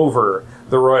take over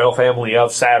the royal family of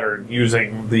Saturn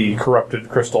using the corrupted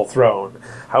crystal throne.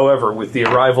 However, with the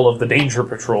arrival of the Danger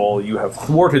Patrol, you have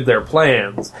thwarted their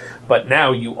plans, but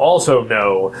now you also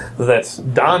know that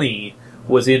Donnie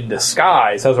was in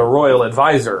disguise as a royal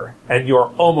advisor, and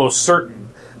you're almost certain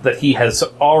that he has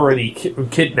already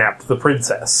kidnapped the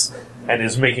princess and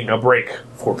is making a break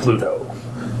for Pluto.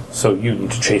 So you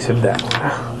need to chase him down.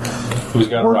 Who's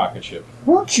got a rocket ship?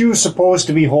 Weren't you supposed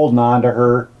to be holding on to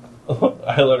her?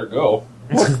 I let her go.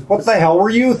 What the hell were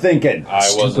you thinking? I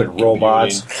wasn't Stupid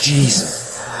robots. computing.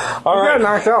 Jesus. All You right. got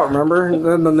knocked out, remember? And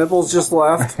then the nipples just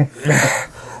left.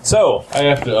 So, I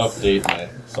have to update my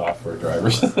software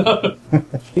drivers.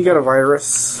 He got a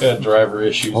virus. Got driver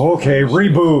issues. Okay,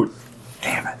 reboot.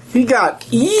 He got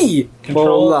E.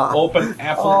 Control, Bola. open,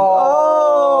 Apple.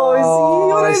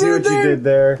 Oh, I see what you did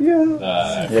there.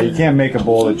 Yeah. Yeah, you can't make a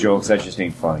bowl of jokes. That just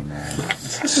ain't funny, man.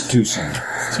 It's too soon.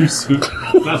 Too soon.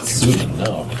 Not soon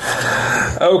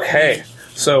enough. okay.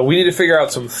 So we need to figure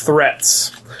out some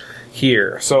threats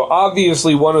here. So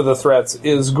obviously one of the threats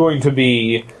is going to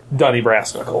be Donnie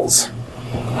Brass Knuckles.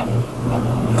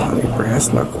 Donnie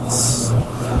Brass Knuckles.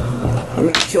 I'm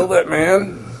gonna kill that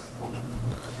man.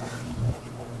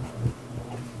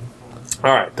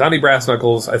 Alright, Donnie Brass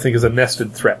Knuckles, I think, is a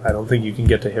nested threat. I don't think you can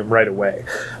get to him right away.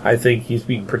 I think he's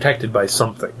being protected by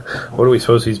something. What do we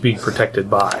suppose he's being protected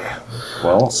by?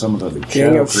 Well, some of the Gang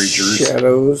shadow of creatures.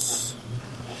 shadows.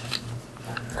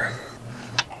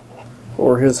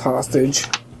 Or his hostage.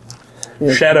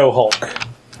 Yeah. Shadow Hulk.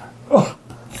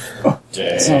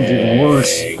 That sounds even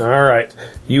worse. Alright,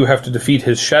 you have to defeat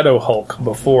his Shadow Hulk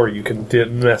before you can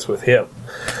mess with him.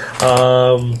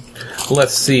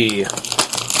 Let's see.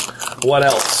 What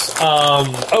else?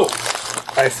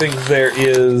 I think there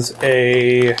is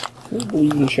a... I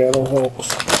believe in Shadow Hulks.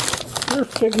 They're a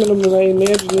figment of my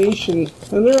imagination.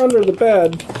 And they're under the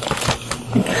bed.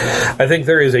 I think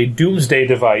there is a Doomsday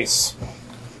device.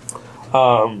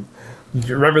 Do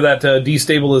you remember that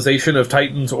destabilization of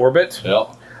Titan's orbit?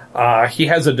 Yep. He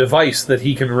has a device that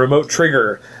he can remote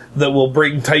trigger that will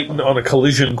bring Titan on a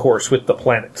collision course with the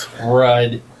planet.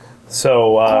 Right.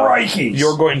 So Crikeys.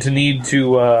 you're going to need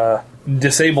to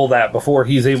disable that before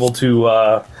he's able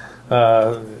to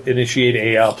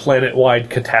initiate a planet-wide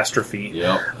catastrophe.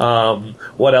 Yep.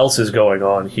 What else is going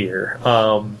on here?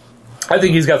 I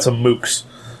think he's got some mooks.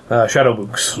 Shadow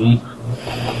mooks.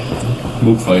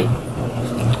 Mook fight.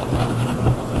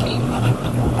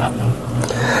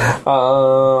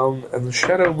 And the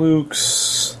Shadow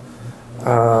mooks...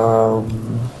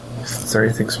 Is there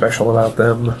anything special about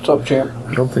them? What's up, champ?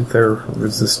 I don't think they're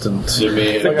resistant. They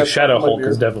may- I think the Shadow my Hulk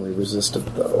beard. is definitely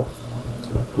resistant, though.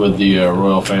 Would the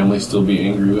royal family still be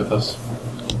angry with us?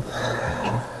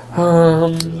 Or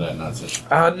is that not such?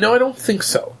 No, I don't think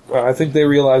so. I think they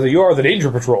realize that you are the Danger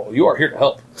Patrol. You are here to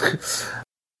help.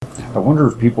 I wonder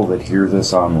if people that hear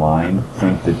this online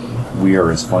think that we are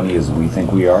as funny as we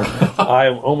think we are. I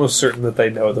am almost certain that they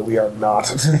know that we are not.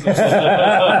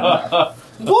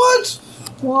 What?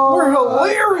 We're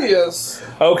hilarious.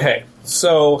 Okay,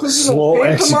 so Slow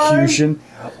execution.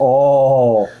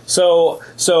 Oh. So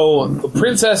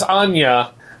Princess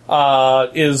Anya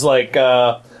is like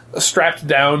strapped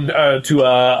down to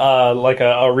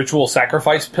a ritual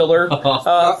sacrifice pillar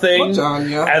thing, much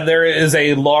Anya. and there is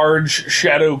a large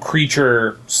shadow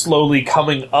creature slowly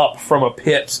coming up from a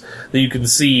pit that you can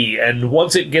see. And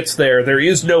once it gets there, there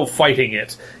is no fighting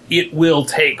it. It will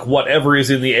take whatever is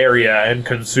in the area and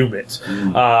consume it.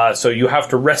 So you have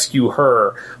to rescue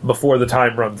her before the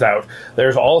time runs out.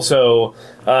 There's also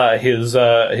his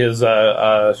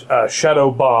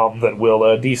shadow bomb that will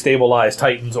destabilize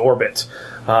Titan's orbit.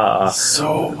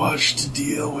 So much to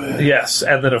deal with. Yes,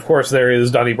 and then of course there is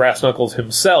Donnie Brassknuckles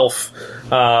himself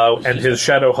and his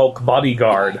Shadow Hulk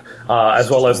bodyguard, as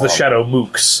well as the Shadow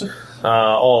Mooks,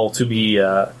 all to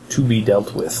be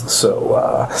dealt with. So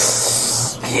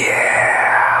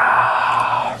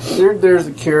There's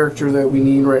a character that we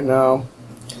need right now.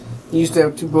 He used to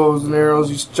have 2 bows and arrows.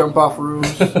 He used to jump off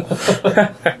roofs. Where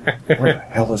the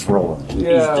hell is Roland?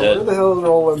 Yeah, dead. where the hell is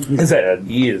Roland? is that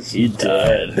he is He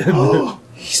died.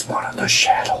 He's one of the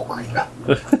Shadow Creature.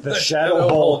 The Shadow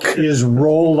Hulk is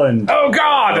Roland. oh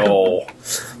God! Oh,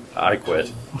 I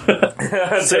quit.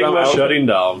 Take him out. Shutting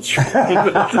down.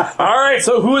 All right,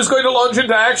 so who is going to launch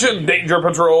into action? Danger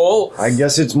Patrol. I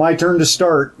guess it's my turn to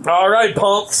start. All right,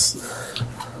 punks.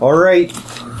 All right.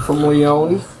 From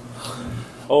Leone.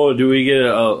 Oh, do we get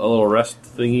a little rest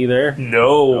thingy there?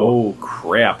 No. Oh,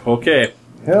 crap. Okay.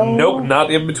 Hell. Nope, not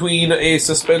in between a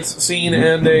suspense scene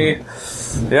and a.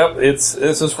 Yep, this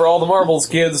is for all the marbles,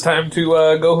 kids. Time to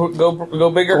go big or go Go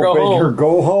big or home.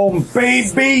 go home,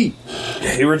 baby.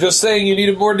 You were just saying you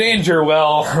needed more danger.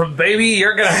 Well, baby,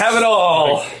 you're gonna have it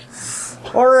all.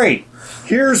 All right.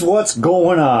 Here's what's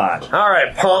going on. All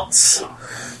right, punks.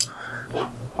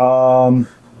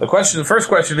 The first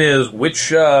question is which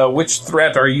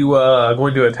threat are you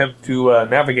going to attempt to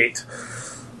navigate?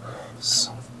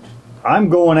 I'm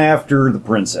going after the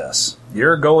princess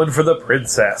You're going for the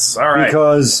princess. All right.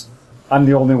 because I'm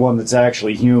the only one that's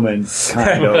actually human,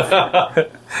 kind of.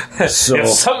 So If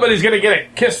somebody's gonna get a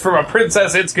kiss from a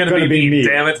princess, it's gonna be me.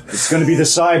 Damn it! it's going to be the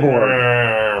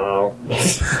cyborg.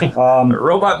 The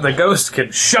robot and the ghost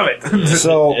can shove it.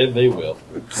 So And they will.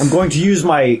 I'm going to use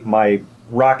my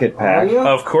rocket pack, Anya?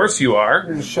 Of course you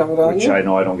are. Just shove it on which you? I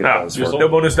know I don't get No, those there's for. no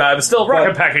bonus die, but still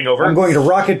rocket packing over. I'm going to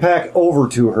rocket pack over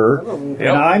to her, and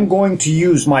I'm going to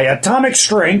use my atomic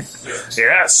strength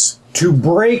Yes. to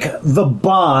break the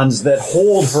bonds that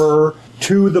hold her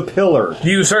to the pillar.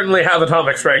 You certainly have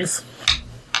atomic strength.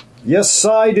 Yes,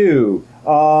 I do.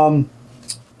 And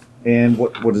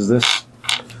what is this?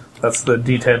 That's the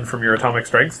D10 from your atomic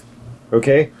strength.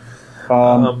 Okay.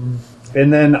 And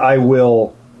then I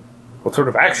will What sort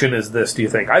of action is this, do you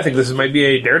think? I think this might be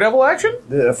a daredevil action.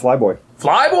 flyboy.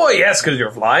 Flyboy, yes, because you're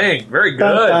flying. Very good.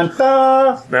 Dun, dun,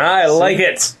 dun. I like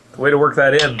it. Way to work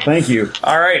that in. Thank you.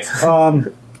 All right.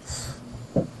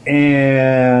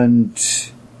 And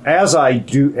as I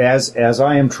do, as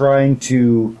I am trying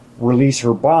to release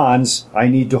her bonds, I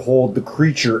need to hold the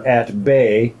creature at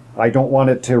bay. I don't want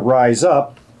it to rise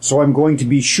up, so I'm going to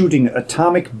be shooting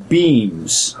atomic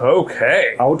beams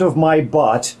Okay. out of my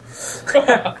butt.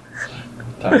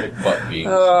 Atomic butt beams.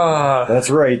 That's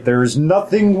right. There's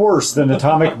nothing worse than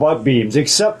atomic butt beams,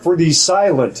 except for these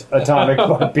silent atomic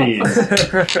butt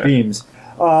beams.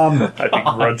 I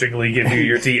begrudgingly give you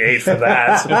your T8 for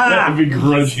that.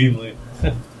 Begrudgingly.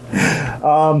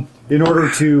 In order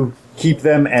to keep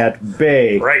them at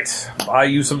bay. Right. Buy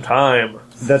you some time.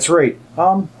 That's right.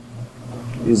 I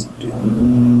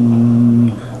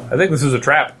think this is a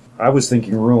trap. I was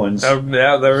thinking ruins.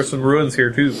 Yeah, there are some ruins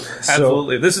here too.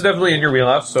 Absolutely. This is definitely in your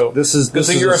wheelhouse, so This is good this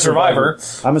thing is you're a survivor.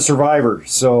 I'm a survivor,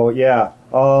 so yeah.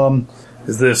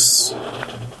 Is this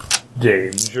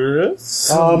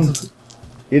dangerous?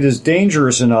 It is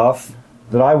dangerous enough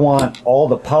that I want all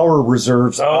the power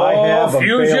reserves I have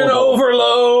fusion available.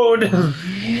 overload!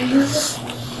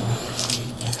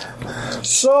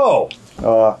 So,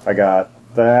 I got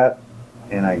that,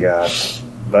 and I got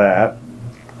that.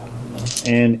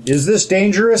 And is this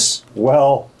dangerous?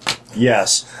 Well,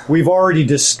 Yes. We've already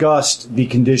discussed the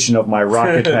condition of my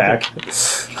rocket pack.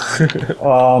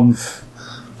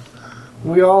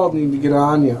 We all need to get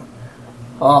Anya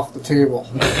off the table.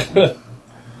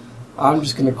 I'm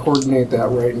just going to coordinate that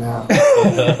right now.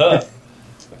 The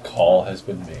call has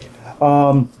been made.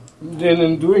 And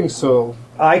in doing so,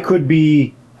 I could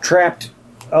be trapped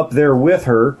up there with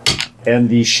her, and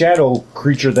the shadow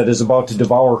creature that is about to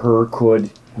devour her could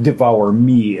devour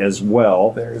me as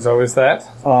well. There's always that.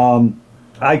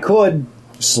 I could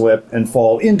slip and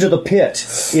fall into the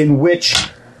pit in which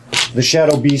the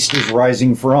shadow beast is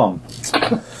rising from.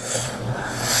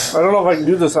 I don't know if I can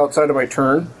do this outside of my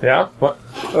turn. Yeah? What?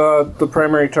 The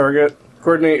primary target.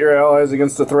 Coordinate your allies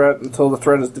against the threat until the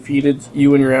threat is defeated.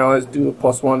 You and your allies do a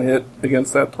 +1 hit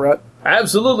against that threat.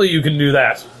 Absolutely, you can do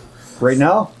that. Right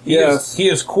now? Yes. He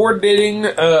is coordinating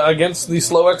against the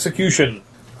slow execution.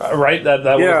 Right? That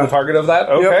Yeah. was the target of that?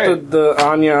 Okay. Yep, the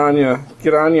Anya.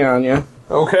 Get Anya.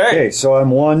 Okay. Okay, so I'm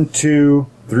 1, 2,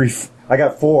 3. I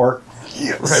got 4.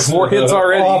 Right, 4 hits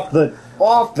already.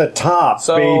 Off the top,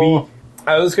 So, baby.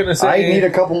 I was going to say... I need a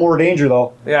couple more danger,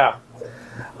 though. Yeah.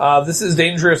 This is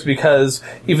dangerous because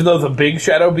even though the big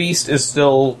shadow beast is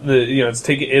still,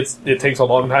 it takes a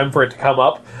long time for it to come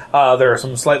up. There are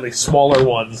some slightly smaller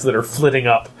ones that are flitting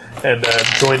up and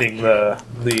joining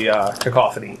the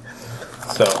cacophony.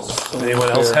 So, anyone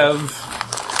else have?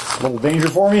 A little danger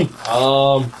for me?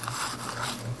 I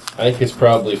think it's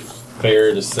probably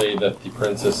fair to say that the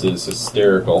princess is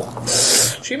hysterical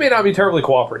She may not be terribly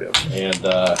cooperative. and,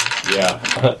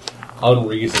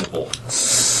 unreasonable.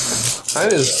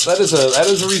 That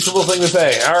is a reasonable thing to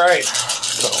say. All right.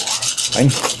 So,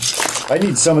 I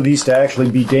need some of these to actually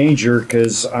be danger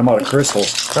because I'm out of crystal.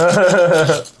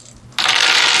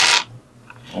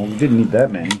 Oh, we didn't need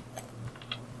that many.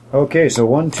 Okay, so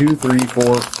 1, 2, 3,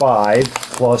 4, 5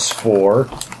 plus 4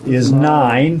 is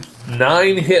 9,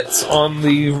 9 hits on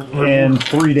the and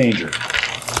 3 danger.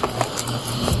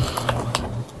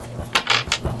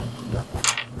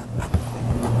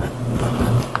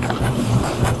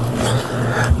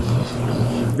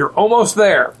 You're almost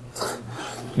there.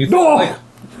 You No!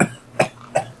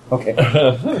 Okay.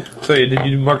 So did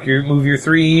you move your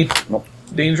 3 Nope.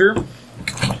 danger?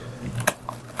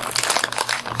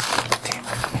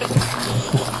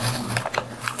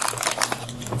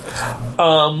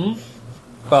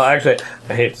 Well, actually,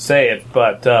 I hate to say it,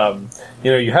 but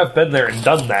you have been there and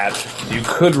done that. You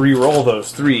could re-roll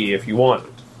those 3 if you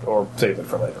wanted, or save it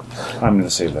for later. I'm going to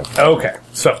save that. Okay,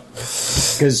 so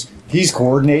Because he's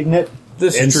coordinating it.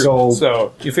 this And is true.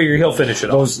 So you figure he'll finish it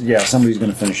off. Somebody's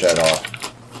going to finish that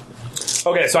off.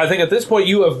 Okay, so I think at this point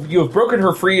you have broken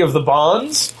her free of the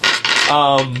bonds,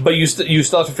 but you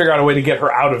still have to figure out a way to get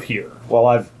her out of here. Well,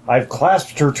 I've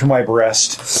clasped her to my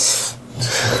breast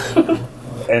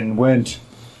and went,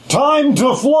 "Time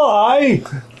to fly!"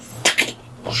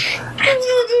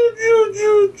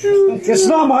 It's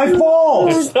not my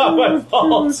fault. It's not my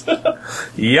fault.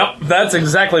 Yep, that's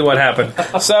exactly what happened.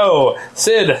 So,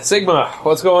 Sid, Sigma,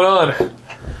 what's going on?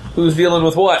 Who's dealing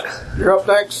with what? You're up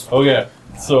next. Okay,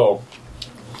 so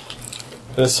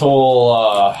this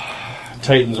whole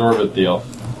Titan's orbit deal.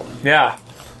 Yeah,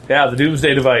 the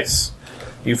Doomsday device.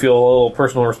 You feel a little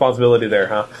personal responsibility there,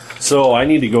 huh? So I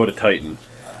need to go to Titan.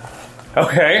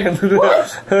 Okay.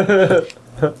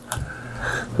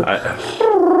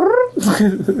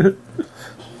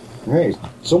 Hey,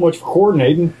 so much for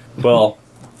coordinating. Well,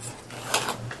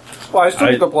 Well, I still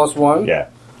get the +1 Yeah,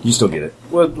 you still get it.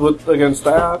 with against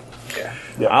that.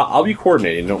 I'll be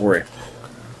coordinating. Don't worry.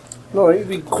 No, he'd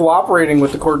be cooperating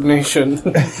with the coordination.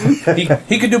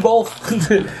 he could do both.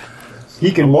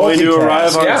 He can Going to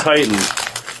arrive multitask. on Yeah. Titan.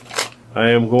 I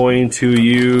am going to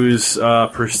use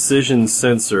precision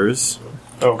sensors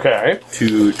Okay.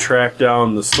 to track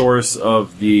down the source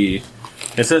of the.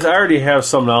 And since I already have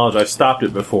some knowledge, I've stopped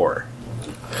it before.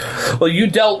 Well, you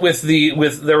dealt with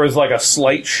there was like a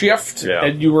slight shift, Yeah.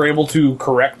 and you were able to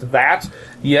correct that,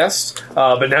 yes.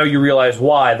 But now you realize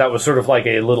why. That was sort of like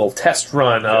a little test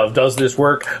run of, does this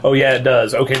work? Oh, yeah, it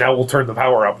does. Okay, now we'll turn the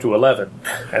power up to 11,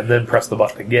 and then press the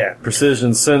button again. Precision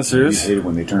You sensors. hate it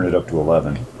when they turn it up to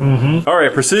 11. All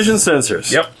right, precision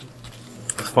sensors. Yep.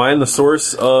 Find the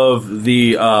source of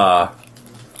the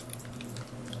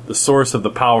source of the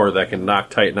power that can knock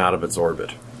Titan out of its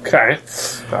orbit. Okay.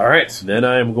 All right. Then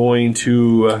I am going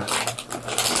to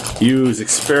use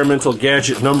experimental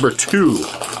gadget number 2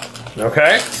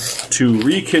 Okay. to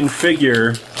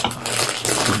reconfigure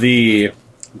the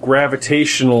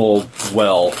gravitational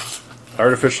well,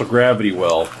 artificial gravity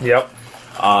well, Yep.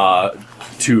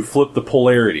 to flip the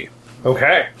polarity.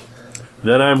 Okay.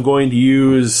 Then I'm going to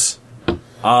use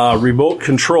remote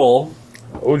control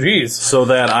Oh, geez. so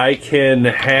that I can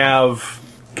have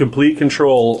complete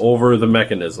control over the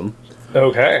mechanism.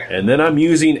 Okay. And then I'm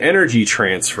using energy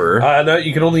transfer. No,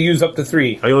 you can only use up to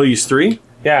 3. I only use 3?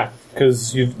 Yeah,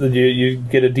 because you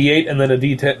get a D8 and then a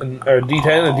D10, or a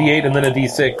D10, a D8, and then a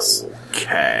D6.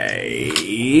 Okay.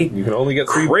 You can only get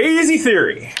 3. Crazy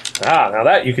theory. Now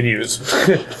that you can use.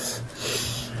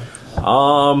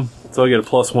 So I get a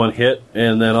 +1 hit,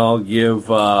 and then I'll give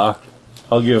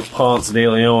Ponce de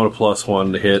Leon a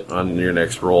 +1 to hit on your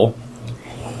next roll.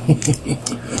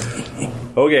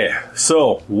 Okay,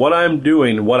 so what I'm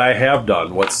doing, what I have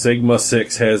done, what Sigma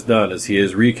 6 has done, is he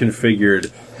has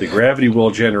reconfigured the gravity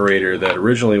well generator that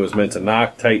originally was meant to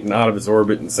knock Titan out of its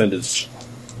orbit and send it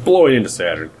blowing into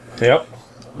Saturn. Yep.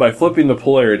 By flipping the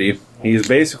polarity, he's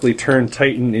basically turned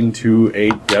Titan into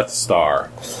a Death Star.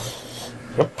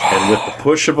 And with the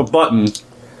push of a button,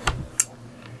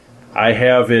 I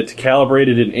have it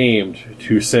calibrated and aimed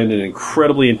to send an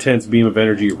incredibly intense beam of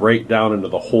energy right down into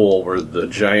the hole where the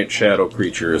giant shadow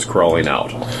creature is crawling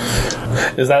out.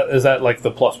 Is that like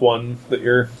the +1 that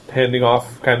you're handing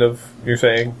off, kind of, you're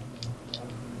saying?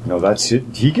 No, that's it.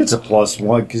 He gets a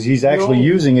 +1 because he's actually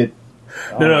using it.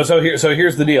 No, so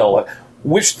here's the deal.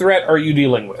 Which threat are you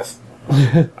dealing with?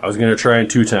 I was going to try and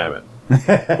 2-time it.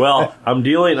 Well, I'm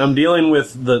dealing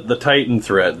with the Titan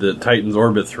threat, the Titan's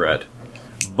orbit threat,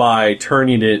 by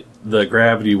turning it, the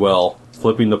gravity well,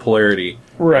 flipping the polarity.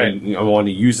 Right. And I want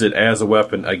to use it as a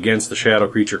weapon against the shadow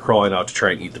creature crawling out to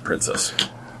try and eat the princess.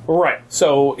 Right.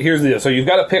 So here's the deal. So you've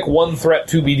got to pick one threat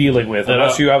to be dealing with,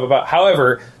 unless you have about.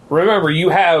 However, remember you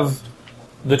have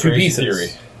the 2 Crazy pieces. theory.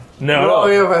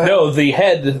 No, the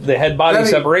head body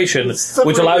separation,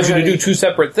 which allows you to do 2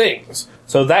 separate things.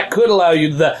 So that could allow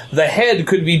you the head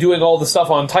could be doing all the stuff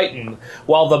on Titan,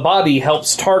 while the body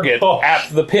helps target at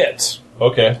the pit.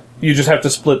 Okay. You just have to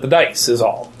split the dice, is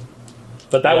all.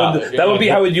 But that would be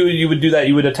how you would do that.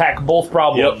 You would attack both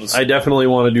problems. Yep, I definitely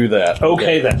want to do that.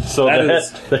 Okay then. So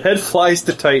the head flies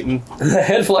to Titan. The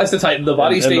head flies to Titan. The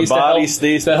body stays. And the body to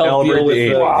stays help, to help deal with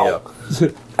calibrate the.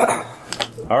 Wow. Yeah.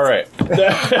 All right.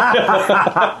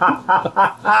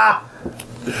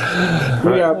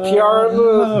 We got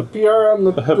PR on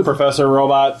the Professor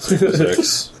Robot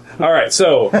 6. All right.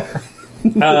 So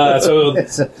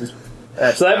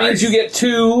that means you get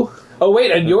 2. Oh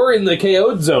wait, and you're in the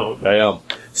KO'd zone. I am.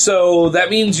 So that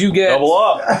means you get Double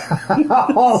up.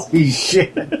 Holy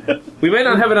shit. We may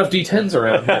not have enough D10s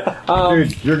around here.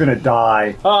 Dude, you're going to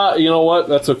die. You know what?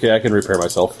 That's okay. I can repair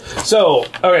myself. So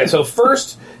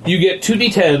first you get 2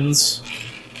 D10s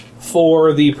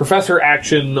for the Professor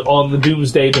action on the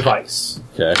Doomsday device.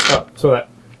 Okay.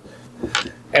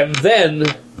 And then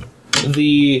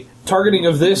the targeting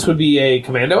of this would be a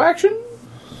commando action?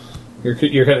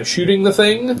 You're kind of shooting the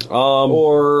thing?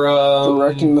 Or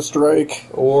directing the strike.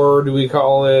 Or do we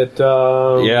call it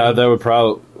yeah, that would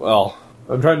probably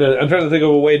I'm trying to think of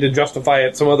a way to justify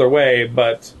it some other way,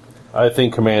 but I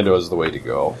think commando is the way to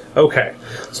go. okay.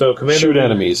 So commando Shoot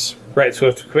enemies. Right, so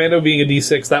if commando being a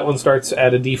D6, that one starts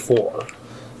at a D4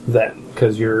 then,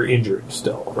 because you're injured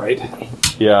still, right?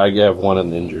 Yeah, I have 1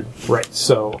 and injured. Right,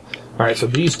 so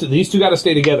these two got to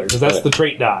stay together, because that's the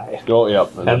trait die. Oh,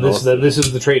 yep. And this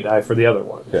is the trait die for the other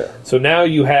one. Yeah. So now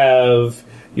you have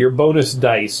your bonus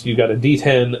dice. You got a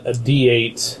D10, a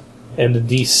D8, and a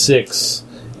D6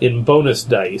 in bonus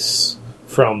dice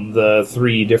from the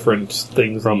 3 different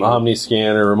things. From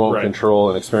Omniscanner, remote Right. control,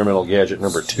 and experimental gadget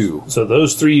number 2. So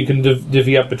those 3 you can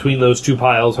divvy up between those 2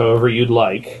 piles however you'd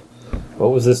like.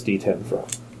 What was this D10 from?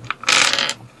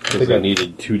 I think I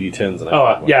needed 2 D10s. And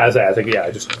Oh, yeah,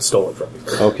 I just stole it from you.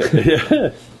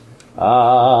 Okay.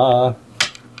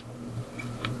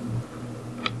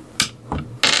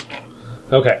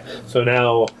 Okay, so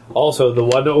now also the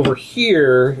one over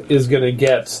here is going to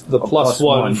get the plus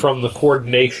one from the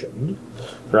coordination,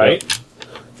 right? Yep.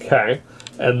 Okay,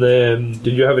 and then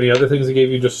did you have any other things that gave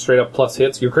you just straight up plus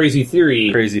hits? Your crazy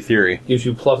theory gives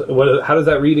you plus. How does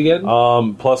that read again?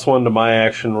 +1 to my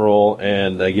action roll,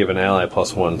 and I give an ally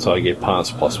 +1, so I gave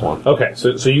Ponce +1. Okay,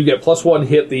 so you get +1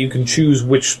 hit that you can choose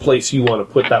which place you want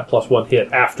to put that +1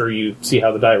 hit after you see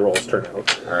how the die rolls turn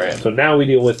out. All right. So now we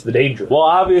deal with the danger. Well,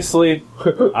 obviously,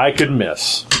 I could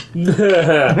miss.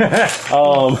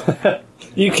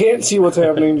 You can't see what's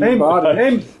happening to your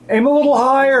body. Aim a little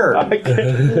higher.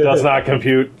 Does not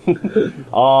compute.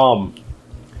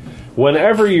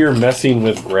 Whenever you're messing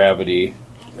with gravity,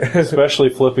 especially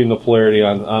flipping the polarity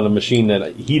on a machine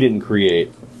that he didn't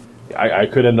create, I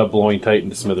could end up blowing Titan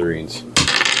to smithereens.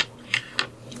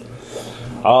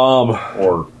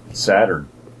 Or Saturn.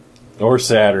 Or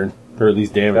Saturn. Or at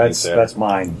least damaging Saturn. That's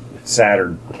mine.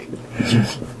 Saturn.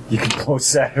 You can blow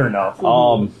Saturn up.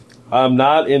 I'm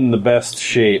not in the best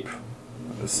shape.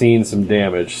 Seeing some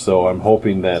damage, so I'm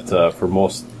hoping that for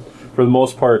the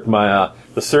most part, my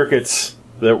the circuits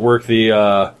that work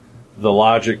the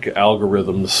logic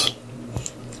algorithms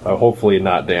are hopefully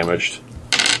not damaged.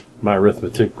 My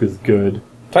arithmetic is good.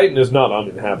 Titan is not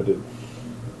uninhabited.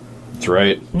 That's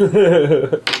right.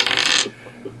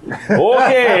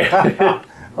 Okay.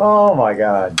 Oh my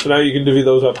god. So now you can divvy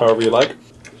those up however you like.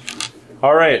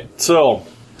 All right. So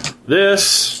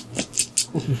this.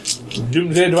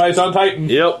 Doomsday device on Titan.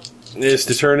 Yep, is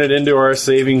to turn it into our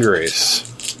saving grace.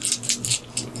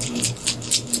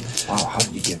 Wow, how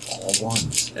did you get all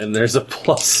ones? And there's a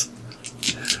plus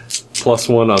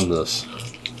one on this.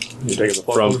 You're taking the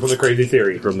plus from the crazy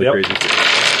theory. From the crazy theory.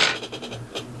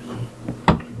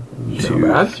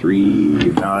 2,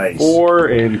 3, Nice. 4,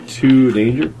 and 2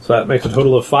 danger. So that makes a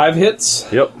total of 5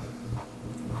 hits. Yep.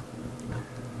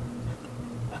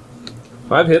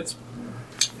 5 hits.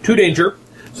 2 danger.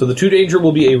 So the 2 danger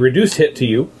will be a reduced hit to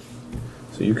you.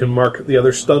 So you can mark the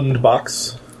other stunned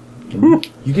box. You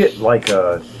get like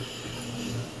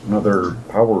another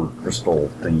power crystal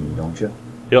thingy, don't you?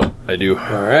 Yep, I do.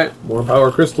 Alright, more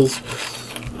power crystals.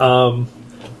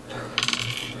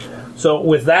 So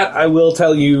with that, I will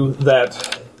tell you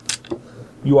that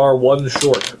you are 1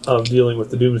 short of dealing with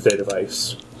the Doomsday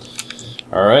device.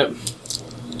 Alright.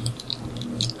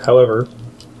 However,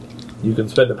 you can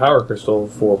spend a power crystal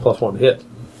for +1 hit.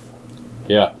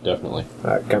 Yeah, definitely.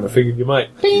 I kind of figured you might.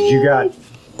 You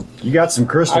got some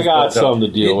crystals. I got built up. some to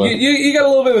deal with. You got a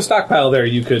little bit of a stockpile there.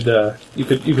 You could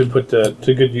put to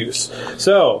good use.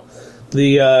 So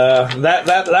the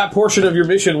that portion of your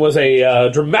mission was a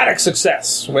dramatic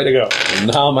success. Way to go! And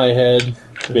now my head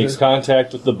makes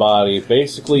contact with the body,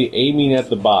 basically aiming at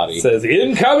the body. It says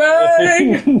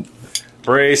incoming.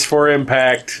 Brace for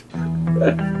impact.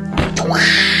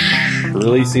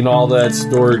 Releasing all that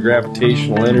stored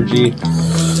gravitational energy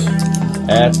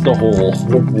at the hole.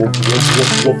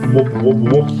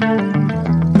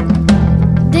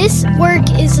 This work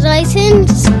is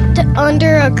licensed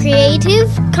under a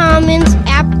Creative Commons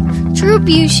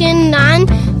Attribution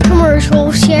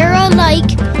Non-Commercial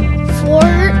Share-alike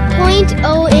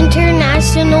 4.0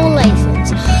 International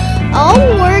License. All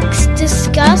works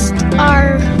discussed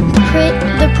are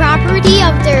the property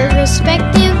of their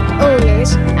respective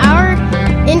owners. Our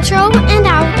intro and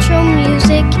outro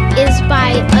music is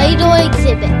by Idol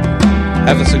Exhibit.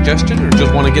 Have a suggestion or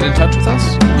just want to get in touch with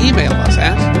us? Email us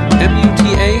at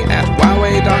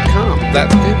muta@woway.com.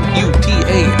 That's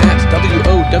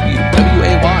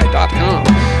muta@wowway.com.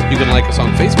 You can like us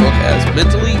on Facebook as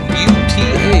Mentally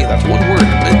UTA. That's one word,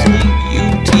 Mentally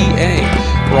UTA.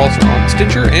 We're also on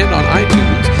Stitcher and on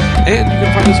iTunes. And you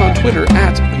can find us on Twitter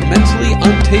at Mentally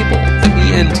Untable.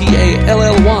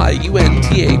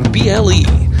 MENTALLYUNTABLE.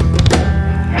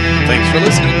 Thanks for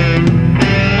listening.